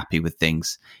pretty unhappy with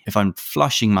things. If I'm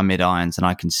flushing my mid irons and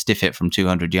I can stiff it from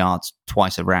 200 yards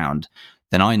twice around,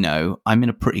 then I know I'm in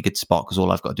a pretty good spot, because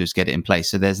all I've got to do is get it in place.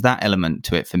 So there's that element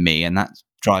to it for me, and that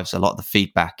drives a lot of the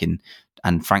feedback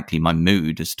and frankly my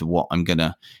mood as to what I'm going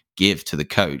to give to the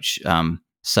coach.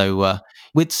 So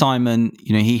with Simon,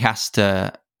 he has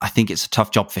to. I think it's a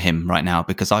tough job for him right now,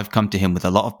 because I've come to him with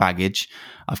a lot of baggage.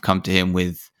 I've come to him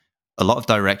with a lot of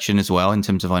direction as well, in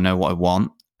terms of I know what I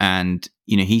want. And,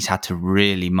 he's had to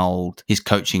really mold his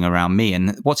coaching around me.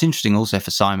 And what's interesting also for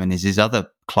Simon is his other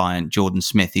client, Jordan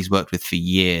Smith, he's worked with for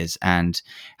years and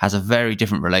has a very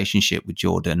different relationship with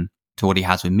Jordan to what he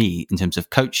has with me in terms of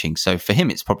coaching. So for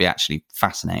him, it's probably actually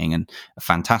fascinating and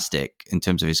fantastic in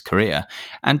terms of his career.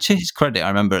 And to his credit, I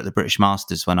remember at the British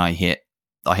Masters when I hit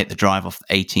the drive off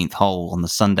the 18th hole on the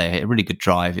Sunday. I hit a really good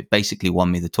drive. It basically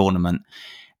won me the tournament.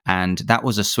 And that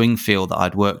was a swing feel that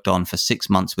I'd worked on for 6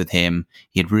 months with him.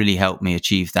 He had really helped me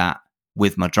achieve that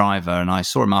with my driver. And I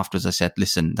saw him afterwards. I said,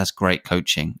 listen, that's great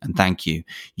coaching, and thank you.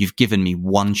 You've given me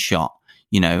one shot,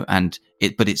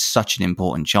 but it's such an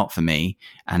important shot for me,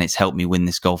 and it's helped me win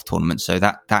this golf tournament. So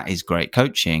that is great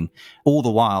coaching. All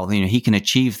the while, he can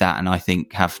achieve that, and I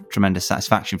think have tremendous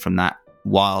satisfaction from that,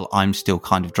 while I'm still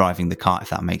kind of driving the cart,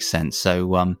 if that makes sense.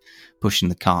 So pushing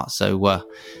the cart. So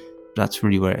that's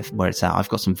really where it's at. I've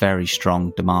got some very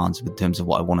strong demands in terms of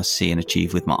what I want to see and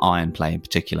achieve with my iron play in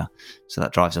particular. So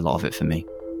that drives a lot of it for me.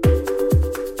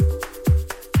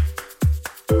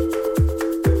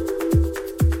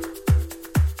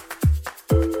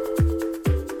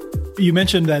 You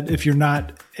mentioned that if you're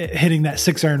not hitting that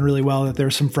 6-iron really well, that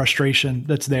there's some frustration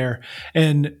that's there.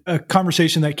 And a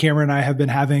conversation that Cameron and I have been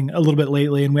having a little bit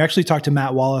lately, and we actually talked to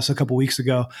Matt Wallace a couple weeks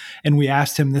ago, and we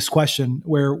asked him this question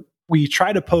where we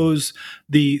try to pose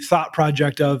the thought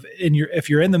project of if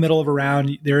you're in the middle of a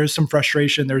round, there is some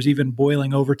frustration, there's even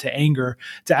boiling over to anger,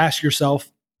 to ask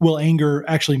yourself, will anger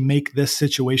actually make this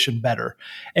situation better?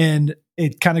 And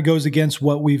it kind of goes against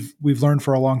what we've learned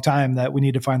for a long time, that we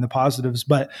need to find the positives.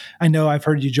 But I know I've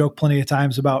heard you joke plenty of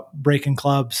times about breaking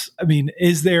clubs. I mean,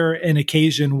 is there an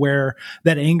occasion where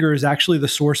that anger is actually the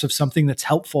source of something that's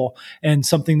helpful and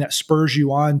something that spurs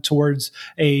you on towards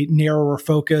a narrower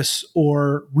focus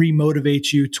or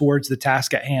remotivates you towards the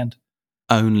task at hand?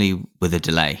 Only with a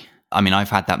delay. I mean, I've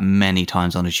had that many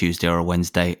times on a Tuesday or a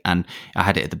Wednesday, and I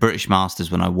had it at the British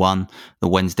Masters when I won. The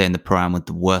Wednesday in the Pro-Am with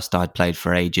the worst I'd played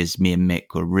for ages. Me and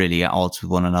Mick were really at odds with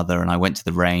one another, and I went to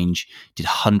the range, did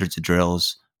hundreds of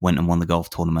drills, went and won the golf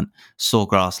tournament.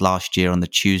 Sawgrass last year on the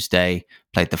Tuesday,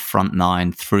 played the front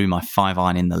 9, threw my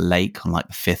 5-iron in the lake on like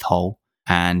the 5th hole,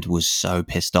 and was so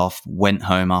pissed off. Went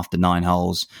home after 9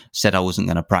 holes, said I wasn't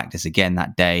going to practice again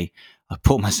that day. I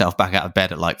pulled myself back out of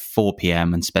bed at like 4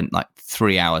 p.m. and spent like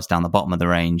 3 hours down the bottom of the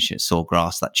range at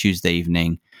Sawgrass that Tuesday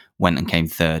evening, went and came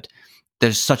third.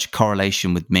 There's such a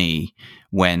correlation with me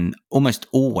when almost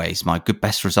always my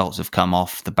best results have come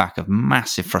off the back of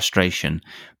massive frustration,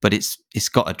 but it's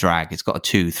got a drag. It's got a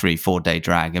 2, 3, 4 day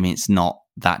drag. I mean, it's not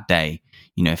that day.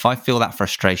 You know, if I feel that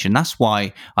frustration, that's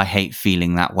why I hate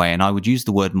feeling that way. And I would use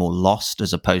the word more lost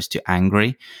as opposed to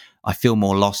angry. I feel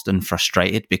more lost and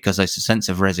frustrated because there's a sense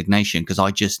of resignation, because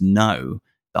I just know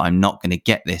that I'm not going to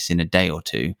get this in a day or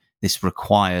two. This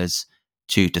requires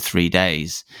 2 to 3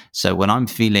 days. So when I'm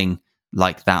feeling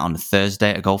like that on a Thursday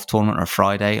at a golf tournament or a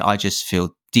Friday, I just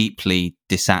feel deeply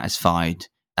dissatisfied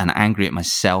and angry at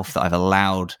myself that I've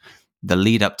allowed the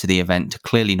lead up to the event to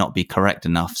clearly not be correct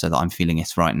enough so that I'm feeling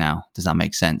it right now. Does that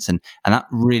make sense? And that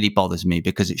really bothers me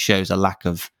because it shows a lack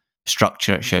of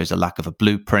structure. It shows a lack of a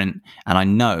blueprint. And I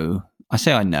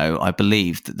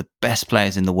believe that the best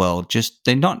players in the world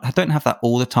they don't have that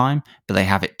all the time, but they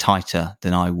have it tighter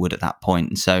than I would at that point.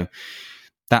 And so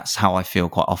that's how I feel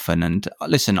quite often. And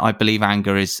listen, I believe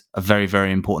anger is a very,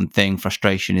 very important thing.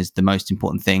 Frustration is the most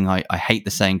important thing. I hate the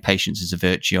saying patience is a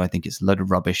virtue. I think it's a load of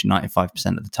rubbish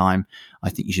 95% of the time. I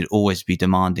think you should always be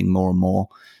demanding more and more.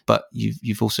 But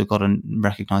you've also got to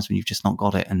recognize when you've just not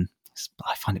got it. And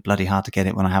I find it bloody hard to get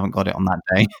it when I haven't got it on that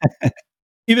day.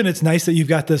 Even it's nice that you've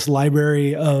got this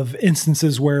library of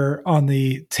instances where on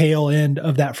the tail end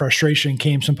of that frustration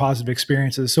came some positive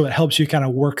experiences. So it helps you kind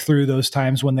of work through those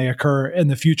times when they occur in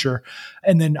the future,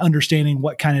 and then understanding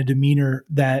what kind of demeanor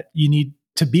that you need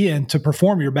to be in to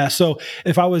perform your best. So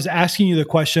if I was asking you the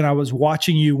question, I was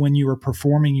watching you when you were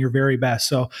performing your very best.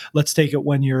 So let's take it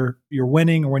when you're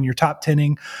winning or when you're top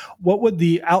 10ing. What would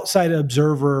the outside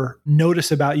observer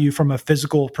notice about you from a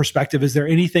physical perspective? Is there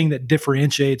anything that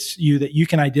differentiates you that you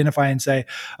can identify and say,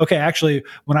 okay, actually,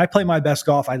 when I play my best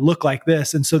golf, I look like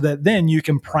this. And so that then you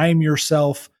can prime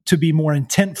yourself to be more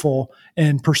intentful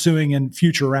in pursuing in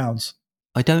future rounds.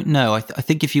 I don't know. I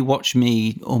think if you watch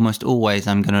me, almost always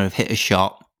I'm going to hit a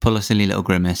shot, pull a silly little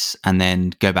grimace, and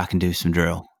then go back and do some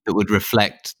drill that would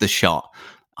reflect the shot.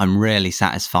 I'm rarely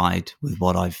satisfied with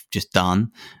what I've just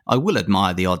done. I will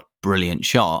admire the odd brilliant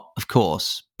shot, of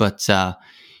course, but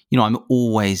I'm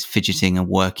always fidgeting and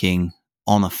working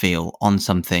on a feel, on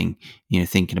something,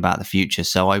 thinking about the future.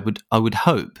 So I would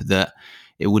hope that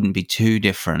it wouldn't be too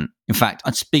different. In fact,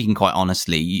 I'm speaking quite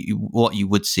honestly, what you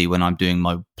would see when I'm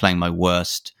playing my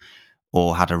worst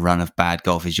or had a run of bad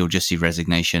golf is you'll just see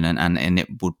resignation, and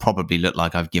it would probably look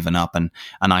like I've given up, and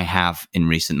I have in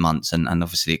recent months, and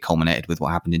obviously it culminated with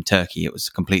what happened in Turkey. It was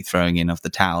a complete throwing in of the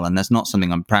towel, and that's not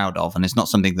something I'm proud of, and it's not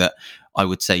something that I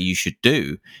would say you should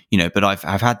do, but I've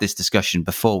had this discussion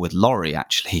before with Laurie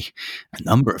actually a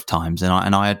number of times,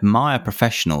 and I admire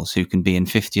professionals who can be in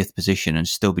 50th position and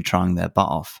still be trying their butt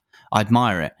off. I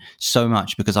admire it so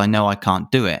much because I know I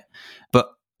can't do it, but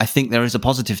I think there is a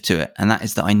positive to it, and that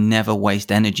is that I never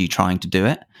waste energy trying to do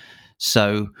it.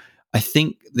 So I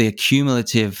think the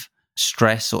accumulative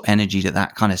stress or energy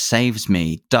that kind of saves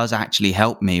me does actually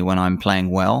help me when I'm playing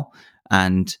well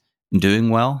and doing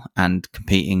well and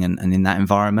competing and in that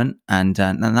environment. And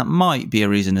that might be a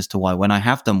reason as to why when I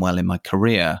have done well in my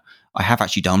career, I have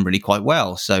actually done really quite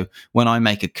well. So when I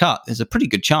make a cut, there's a pretty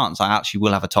good chance I actually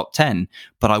will have a top 10,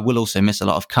 but I will also miss a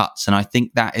lot of cuts. And I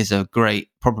think that is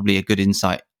probably a good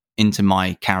insight into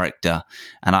my character.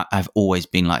 And I've always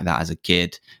been like that as a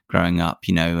kid growing up,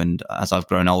 and as I've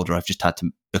grown older, I've just had to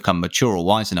become mature or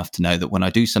wise enough to know that when I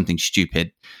do something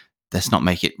stupid, let's not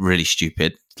make it really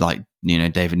stupid, like,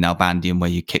 David Nalbandian, where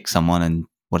you kick someone and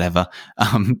whatever.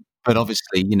 But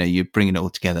obviously, you're bringing it all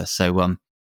together. So,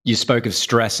 you spoke of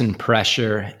stress and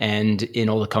pressure, and in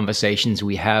all the conversations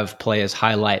we have, players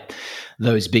highlight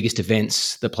those biggest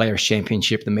events, the Players'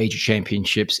 Championship, the major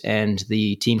championships, and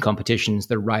the team competitions,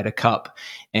 the Ryder Cup.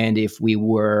 And if we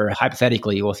were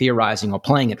hypothetically or theorizing or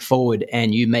playing it forward,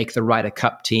 and you make the Ryder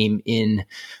Cup team in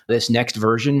this next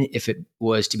version, if it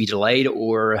was to be delayed,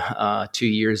 or 2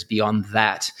 years beyond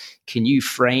that, can you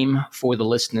frame for the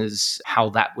listeners how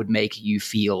that would make you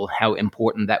feel, how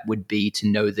important that would be to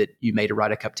know that you made a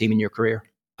Ryder Cup team in your career?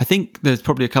 I think there's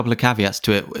probably a couple of caveats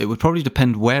to it. It would probably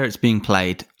depend where it's being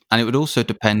played, and it would also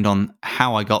depend on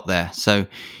how I got there. So,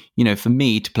 for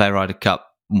me to play a Ryder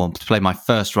Cup, to play my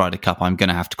first Ryder Cup, I'm going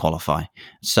to have to qualify.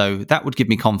 So that would give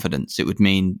me confidence. It would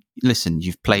mean, listen,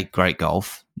 you've played great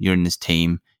golf. You're in this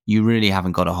team. You really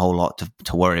haven't got a whole lot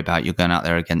to worry about. You're going out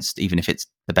there against, even if it's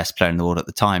the best player in the world at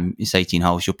the time, it's 18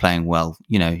 holes, you're playing well,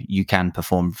 you can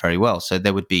perform very well. So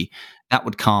that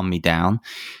would calm me down.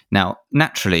 Now,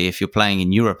 naturally, if you're playing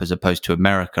in Europe as opposed to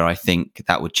America, I think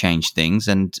that would change things.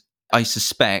 And I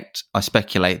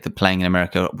speculate that playing in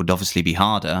America would obviously be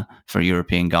harder for a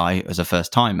European guy as a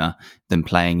first timer than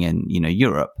playing in,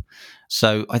 Europe.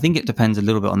 So I think it depends a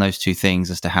little bit on those two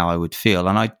things as to how I would feel.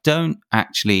 And I don't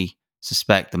actually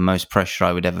suspect the most pressure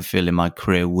I would ever feel in my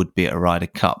career would be at a Ryder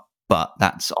Cup, but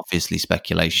that's obviously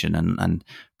speculation and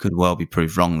could well be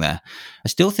proved wrong there. I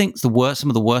still think some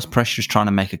of the worst pressure is trying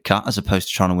to make a cut as opposed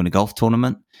to trying to win a golf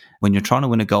tournament. When you're trying to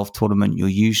win a golf tournament, you're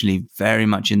usually very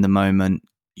much in the moment.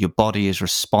 Your body is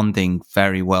responding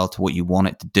very well to what you want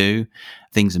it to do.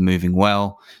 Things are moving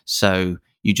well. So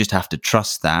you just have to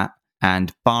trust that.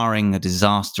 And barring a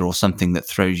disaster or something that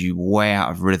throws you way out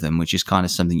of rhythm, which is kind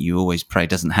of something you always pray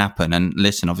doesn't happen. And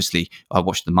listen, obviously, I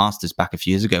watched the Masters back a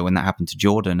few years ago when that happened to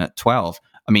Jordan at 12.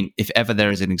 I mean, if ever there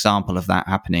is an example of that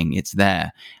happening, it's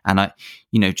there. And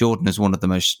Jordan is one of the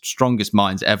most strongest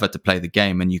minds ever to play the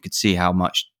game. And you could see how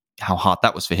hard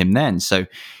that was for him then. So it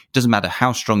doesn't matter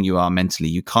how strong you are mentally,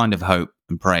 you kind of hope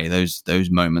and pray those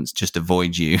moments just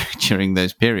avoid you during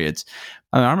those periods.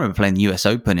 I remember playing the US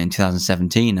Open in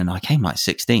 2017 and I came like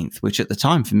 16th, which at the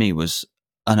time for me was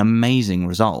an amazing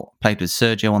result. Played with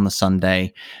Sergio on the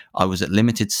Sunday. I was at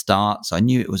limited starts. I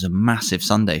knew it was a massive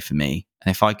Sunday for me.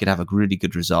 And if I could have a really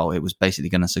good result, it was basically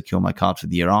going to secure my card for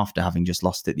the year after, having just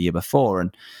lost it the year before.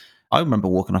 And I remember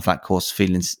walking off that course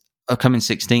feeling coming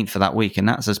 16th for that week, and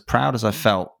that's as proud as I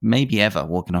felt maybe ever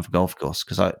walking off a golf course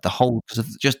because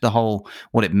of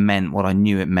what it meant, what I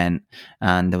knew it meant,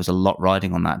 and there was a lot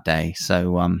riding on that day.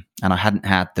 So and I hadn't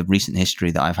had the recent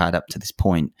history that I've had up to this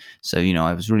point, so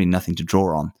I was really nothing to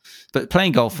draw on. But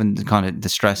playing golf and kind of the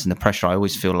stress and the pressure, I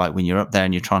always feel like when you're up there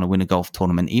and you're trying to win a golf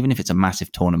tournament, even if it's a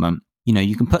massive tournament,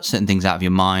 you can put certain things out of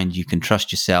your mind. You can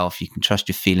trust yourself. You can trust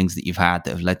your feelings that you've had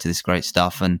that have led to this great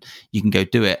stuff, and you can go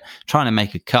do it. Trying to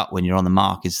make a cut when you're on the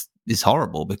mark is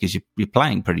horrible because you're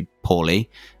playing pretty poorly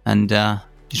and you're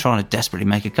trying to desperately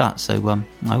make a cut. So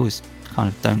I always kind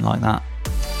of don't like that.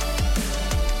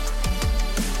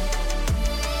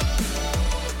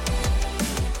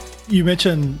 You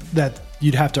mentioned that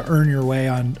you'd have to earn your way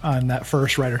on that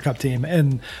first Ryder Cup team.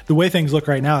 And the way things look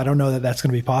right now, I don't know that that's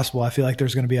going to be possible. I feel like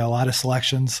there's going to be a lot of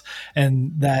selections,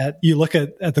 and that you look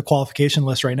at the qualification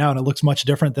list right now and it looks much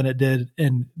different than it did,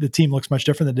 and the team looks much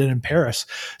different than it did in Paris.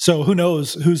 So who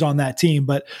knows who's on that team,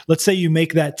 but let's say you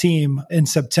make that team in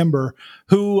September.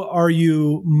 Who are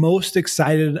you most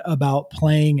excited about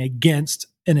playing against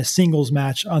in a singles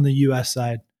match on the US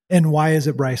side? And why is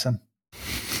it Bryson?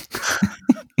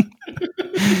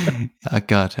 Oh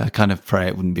God, I kind of pray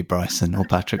it wouldn't be Bryson or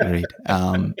Patrick Reed.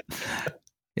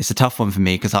 It's a tough one for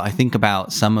me because I think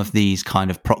about some of these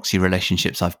kind of proxy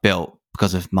relationships I've built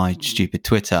because of my stupid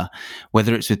Twitter,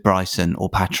 whether it's with Bryson or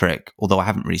Patrick, although I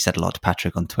haven't really said a lot to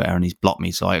Patrick on Twitter and he's blocked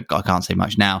me, so I can't say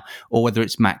much now, or whether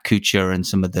it's Matt Kuchar and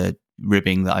some of the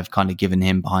ribbing that I've kind of given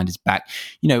him behind his back.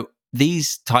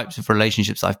 These types of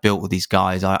relationships I've built with these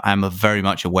guys, I am very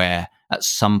much aware at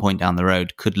some point down the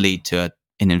road could lead to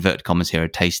in inverted commas here, a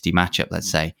tasty matchup,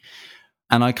 let's say.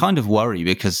 And I kind of worry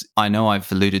because I know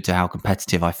I've alluded to how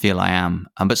competitive I feel I am.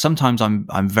 But sometimes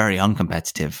I'm very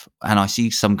uncompetitive. And I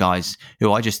see some guys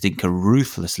who I just think are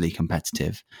ruthlessly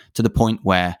competitive to the point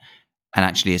where, and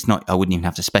actually it's not, I wouldn't even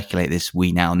have to speculate this,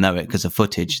 we now know it because of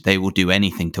footage, they will do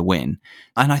anything to win.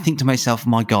 And I think to myself,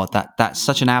 my God, that's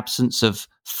such an absence of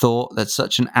thought, that's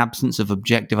such an absence of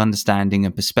objective understanding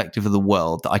and perspective of the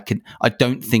world that I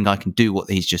don't think I can do what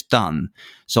he's just done.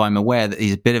 So I'm aware that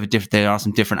he's a bit of there are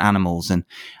some different animals. And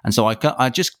so I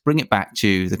just bring it back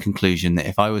to the conclusion that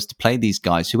if I was to play these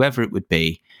guys, whoever it would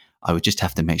be, I would just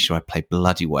have to make sure I play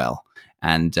bloody well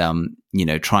and,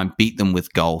 try and beat them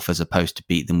with golf as opposed to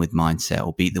beat them with mindset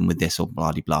or beat them with this or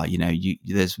blah, blah, blah.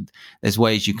 There's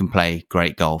ways you can play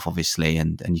great golf, obviously,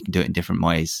 and you can do it in different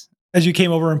ways. As you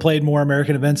came over and played more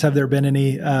American events, have there been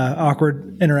any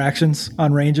awkward interactions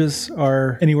on ranges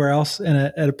or anywhere else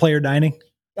at a player dining?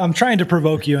 I'm trying to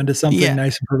provoke you into something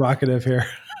nice and provocative here.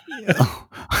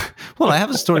 Well, I have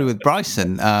a story with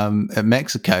Bryson at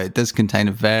Mexico. It does contain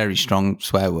a very strong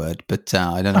swear word, but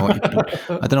I don't know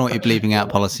what your bleeping out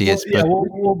policy is. Well, but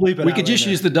we'll bleep it out. We could just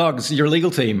use the dogs, your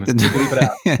legal team, to bleep it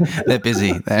out. They're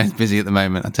busy. They're busy at the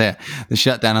moment. I tell you, the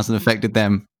shutdown hasn't affected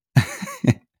them.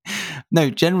 No,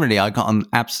 generally, I got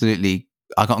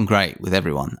on great with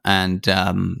everyone. And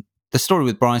the story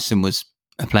with Bryson was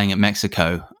playing at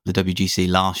Mexico, the WGC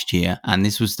last year. And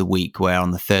this was the week where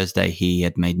on the Thursday, he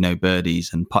had made no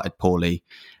birdies and putted poorly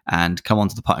and come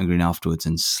onto the putting green afterwards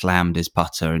and slammed his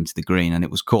putter into the green. And it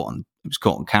was caught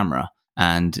on camera.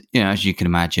 And, as you can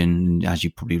imagine, as you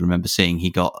probably remember seeing,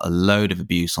 he got a load of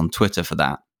abuse on Twitter for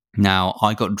that. Now,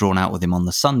 I got drawn out with him on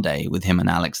the Sunday with him and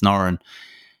Alex Noren.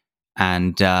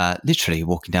 And literally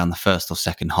walking down the first or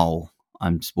second hole,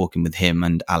 I'm just walking with him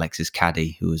and Alex's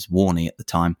caddy, who was Warney at the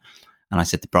time. And I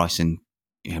said to Bryson,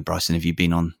 Bryson, have you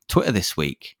been on Twitter this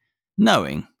week?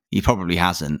 Knowing he probably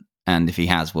hasn't. And if he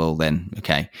has, well, then,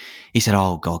 okay. He said,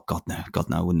 oh, God, no,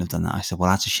 I wouldn't have done that. I said, well,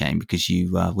 that's a shame because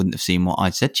you wouldn't have seen what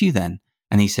I'd said to you then.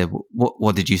 And he said,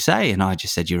 what did you say? And I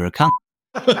just said, you're a cunt.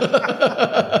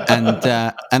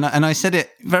 and I said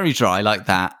it very dry like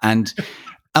that. And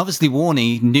obviously,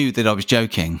 Warney knew that I was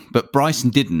joking, but Bryson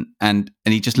didn't. And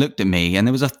he just looked at me and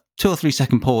there was a 2 or 3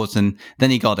 second pause and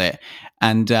then he got it.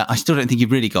 And I still don't think he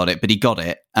really got it, but he got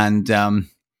it. And,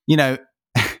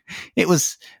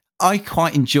 I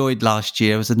quite enjoyed last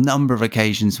year. There was a number of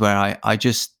occasions where I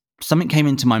just, something came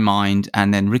into my mind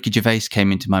and then Ricky Gervais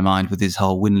came into my mind with his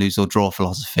whole win, lose or draw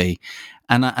philosophy.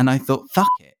 And I thought, fuck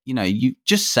it. You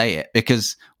just say it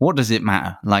because what does it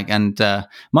matter? My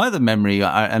other memory,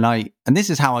 and this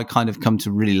is how I kind of come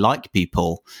to really like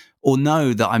people or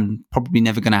know that I'm probably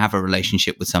never going to have a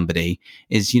relationship with somebody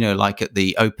is, like at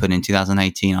the Open in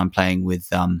 2018, I'm playing with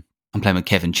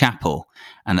Kevin Chappell.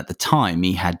 And at the time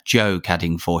he had Joe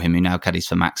caddying for him, who now caddies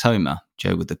for Max Homer,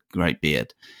 Joe with the great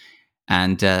beard.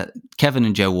 And Kevin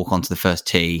and Joe walk onto the first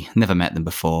tee. Never met them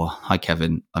before. Hi,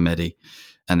 Kevin. I'm Eddie.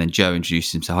 And then Joe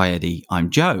introduced himself. Hi, Eddie.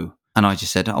 I'm Joe. And I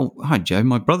just said, oh, hi, Joe.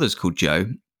 My brother's called Joe.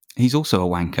 He's also a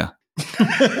wanker.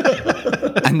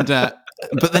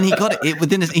 But then he got it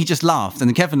within he just laughed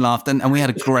and Kevin laughed and we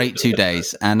had a great 2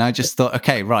 days. And I just thought,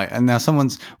 okay, right. And now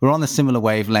we're on a similar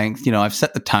wavelength. I've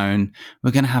set the tone.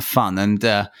 We're going to have fun. And,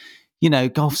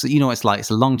 golf's, it's like, it's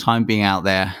a long time being out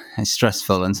there. It's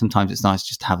stressful. And sometimes it's nice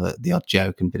just to have the odd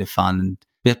joke and a bit of fun.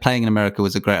 And playing in America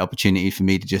was a great opportunity for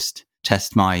me to just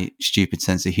test my stupid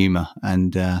sense of humor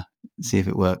and see if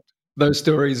it worked. Those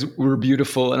stories were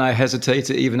beautiful, and I hesitate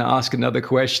to even ask another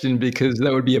question because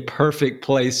that would be a perfect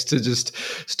place to just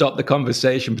stop the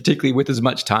conversation, particularly with as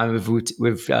much time as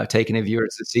we've taken of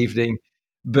yours this evening.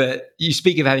 But you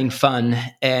speak of having fun,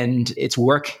 and it's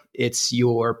work, it's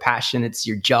your passion, it's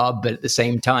your job, but at the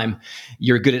same time,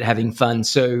 you're good at having fun.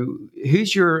 So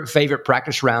who's your favorite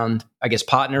practice round, I guess,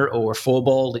 partner or full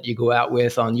ball that you go out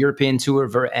with on European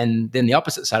Tour? And then the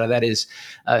opposite side of that is,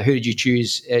 who did you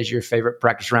choose as your favorite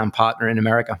practice round partner in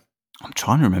America? I'm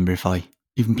trying to remember if I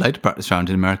even played a practice round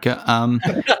in America.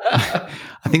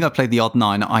 I think I played the odd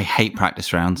 9. I hate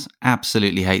practice rounds.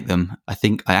 Absolutely hate them. I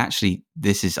played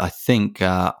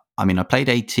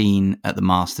 18 at the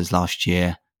Masters last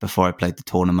year before I played the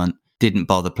tournament. Didn't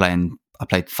bother playing. I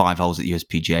played 5 holes at the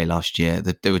USPGA last year.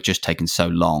 They were just taking so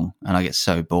long and I get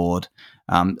so bored.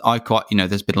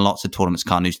 There's been lots of tournaments,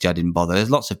 Carnoustie, I didn't bother.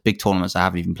 There's lots of big tournaments I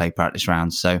haven't even played practice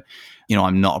rounds. So,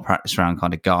 I'm not a practice round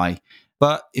kind of guy.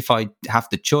 But if I have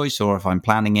the choice or if I'm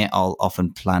planning it, I'll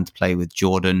often plan to play with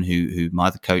Jordan, who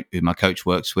my coach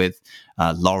works with,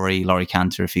 Laurie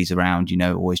Cantor, if he's around,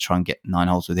 always try and get 9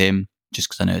 holes with him just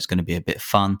because I know it's going to be a bit of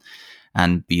fun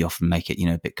and we often make it,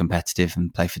 a bit competitive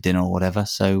and play for dinner or whatever.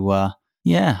 So,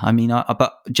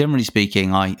 but generally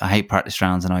speaking, I hate practice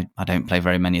rounds and I don't play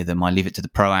very many of them. I leave it to the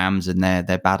pro-ams and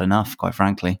they're bad enough, quite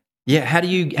frankly. Yeah, how do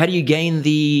you gain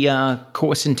the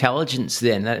course intelligence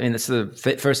then? I mean, that's the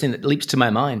first thing that leaps to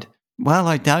my mind. Well,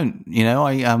 I don't.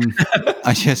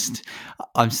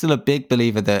 I'm still a big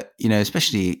believer that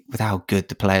especially with how good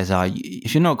the players are.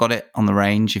 If you've not got it on the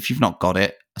range, if you've not got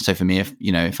it, so for me,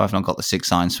 if I've not got the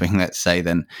 6-iron swing, let's say,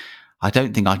 then I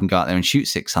don't think I can go out there and shoot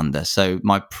 6 under. So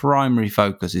my primary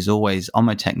focus is always on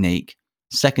my technique.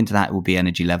 Second to that will be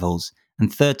energy levels.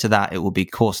 And third to that, it will be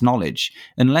course knowledge.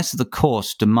 Unless the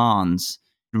course demands,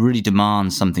 really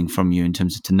demands something from you in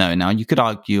terms of to know. Now, you could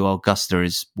argue Augusta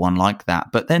is one like that,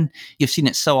 but then you've seen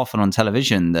it so often on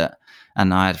television that,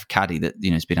 and I had a caddy that,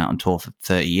 has been out on tour for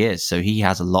 30 years, so he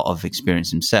has a lot of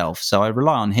experience himself. So I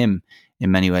rely on him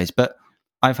in many ways, but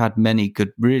I've had many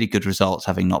really good results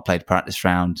having not played practice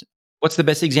round. What's the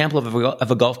best example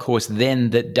of a golf course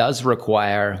then that does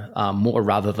require more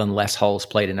rather than less holes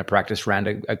played in a practice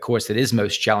round? A course that is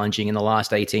most challenging in the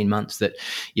last 18 months that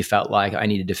you felt like I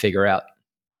needed to figure out?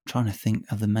 I'm trying to think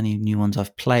of the many new ones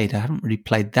I've played. I haven't really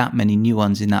played that many new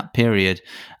ones in that period.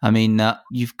 I mean,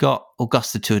 you've got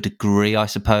Augusta to a degree, I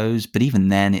suppose, but even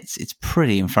then it's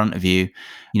pretty in front of you.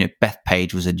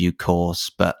 Bethpage was a new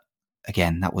course, but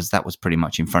again, that was pretty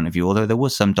much in front of you. Although there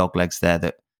was some dog legs there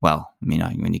that, well,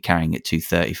 when you're carrying it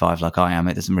 235 like I am,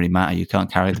 it doesn't really matter. You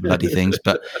can't carry the bloody things.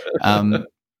 But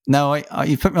no,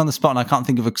 you put me on the spot, and I can't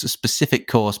think of a specific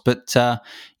course. But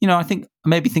I think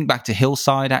maybe think back to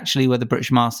Hillside, actually, where the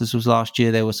British Masters was last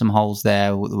year. There were some holes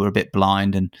there that were a bit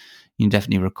blind, and you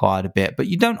definitely required a bit. But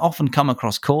you don't often come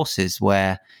across courses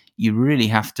where you really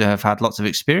have to have had lots of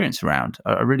experience around.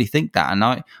 I really think that. And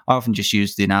I often just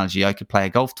use the analogy, I could play a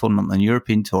golf tournament on the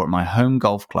European Tour at my home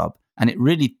golf club, and it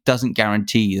really doesn't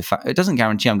guarantee I'm going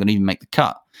to even make the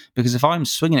cut. Because if I'm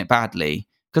swinging it badly,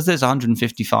 because there's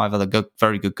 155 other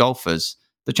very good golfers,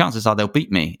 the chances are they'll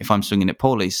beat me if I'm swinging it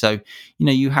poorly. So,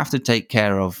 you have to take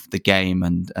care of the game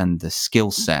and the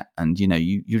skill set. And,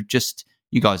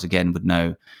 you guys again would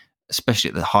know, especially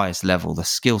at the highest level, the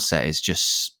skill set is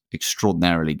just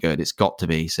extraordinarily good. It's got to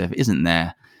be. So if it isn't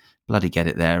there, bloody get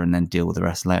it there and then deal with the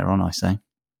rest later on, I say.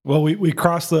 Well, we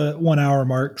crossed the 1 hour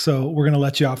mark, so we're going to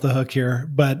let you off the hook here,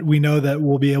 but we know that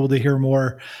we'll be able to hear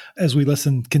more as we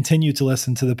continue to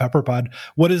listen to the Pepper Pod.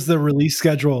 What is the release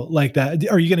schedule like that?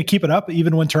 Are you going to keep it up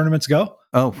even when tournaments go?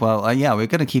 Oh, well, yeah, we're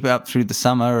going to keep it up through the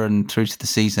summer and through to the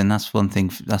season. That's one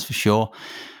thing, that's for sure.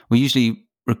 We usually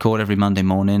record every Monday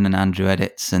morning and Andrew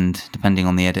edits, and depending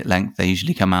on the edit length, they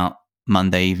usually come out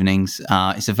Monday evenings.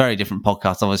 It's a very different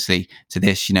podcast, obviously, to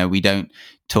this. We don't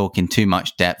talk in too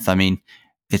much depth. I mean,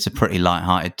 it's a pretty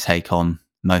lighthearted take on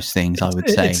most things, I would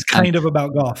say. It's kind of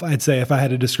about golf, I'd say, if I had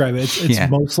to describe it. It's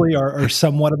mostly or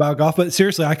somewhat about golf, but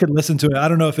seriously, I could listen to it. I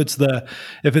don't know if it's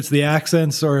the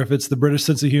accents or if it's the British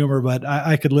sense of humor, but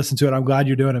I could listen to it. I'm glad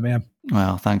you're doing it, man.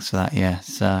 Well, thanks for that. Yeah,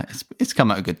 it's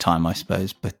come at a good time, I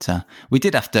suppose. But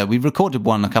we recorded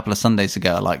one a couple of Sundays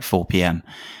ago at like 4 p.m.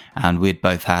 and we'd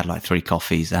both had like 3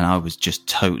 coffees, and I was just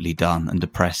totally done and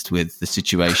depressed with the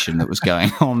situation that was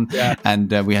going on. Yeah. And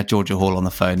we had Georgia Hall on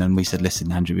the phone, and we said,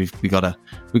 "Listen, Andrew, we got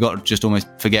to just almost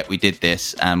forget we did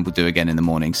this, and we'll do it again in the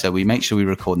morning." So we make sure we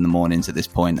record in the mornings at this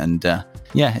point, and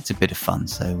it's a bit of fun.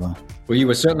 So, well, you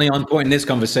were certainly on point in this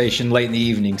conversation late in the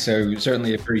evening, so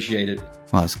certainly appreciate it.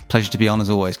 Well, it's a pleasure to be on as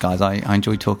always, guys. I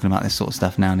enjoy talking about this sort of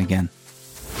stuff now and again.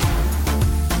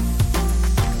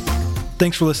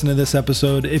 Thanks for listening to this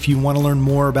episode. If you want to learn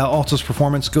more about Altus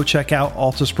Performance, go check out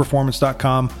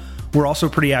altusperformance.com. We're also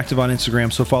pretty active on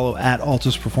Instagram, so follow at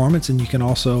Altus Performance, and you can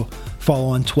also follow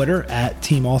on Twitter at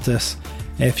Team Altus.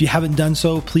 If you haven't done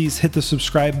so, please hit the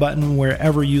subscribe button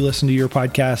wherever you listen to your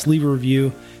podcast, leave a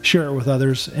review, share it with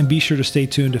others, and be sure to stay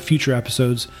tuned to future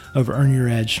episodes of Earn Your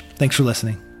Edge. Thanks for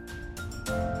listening.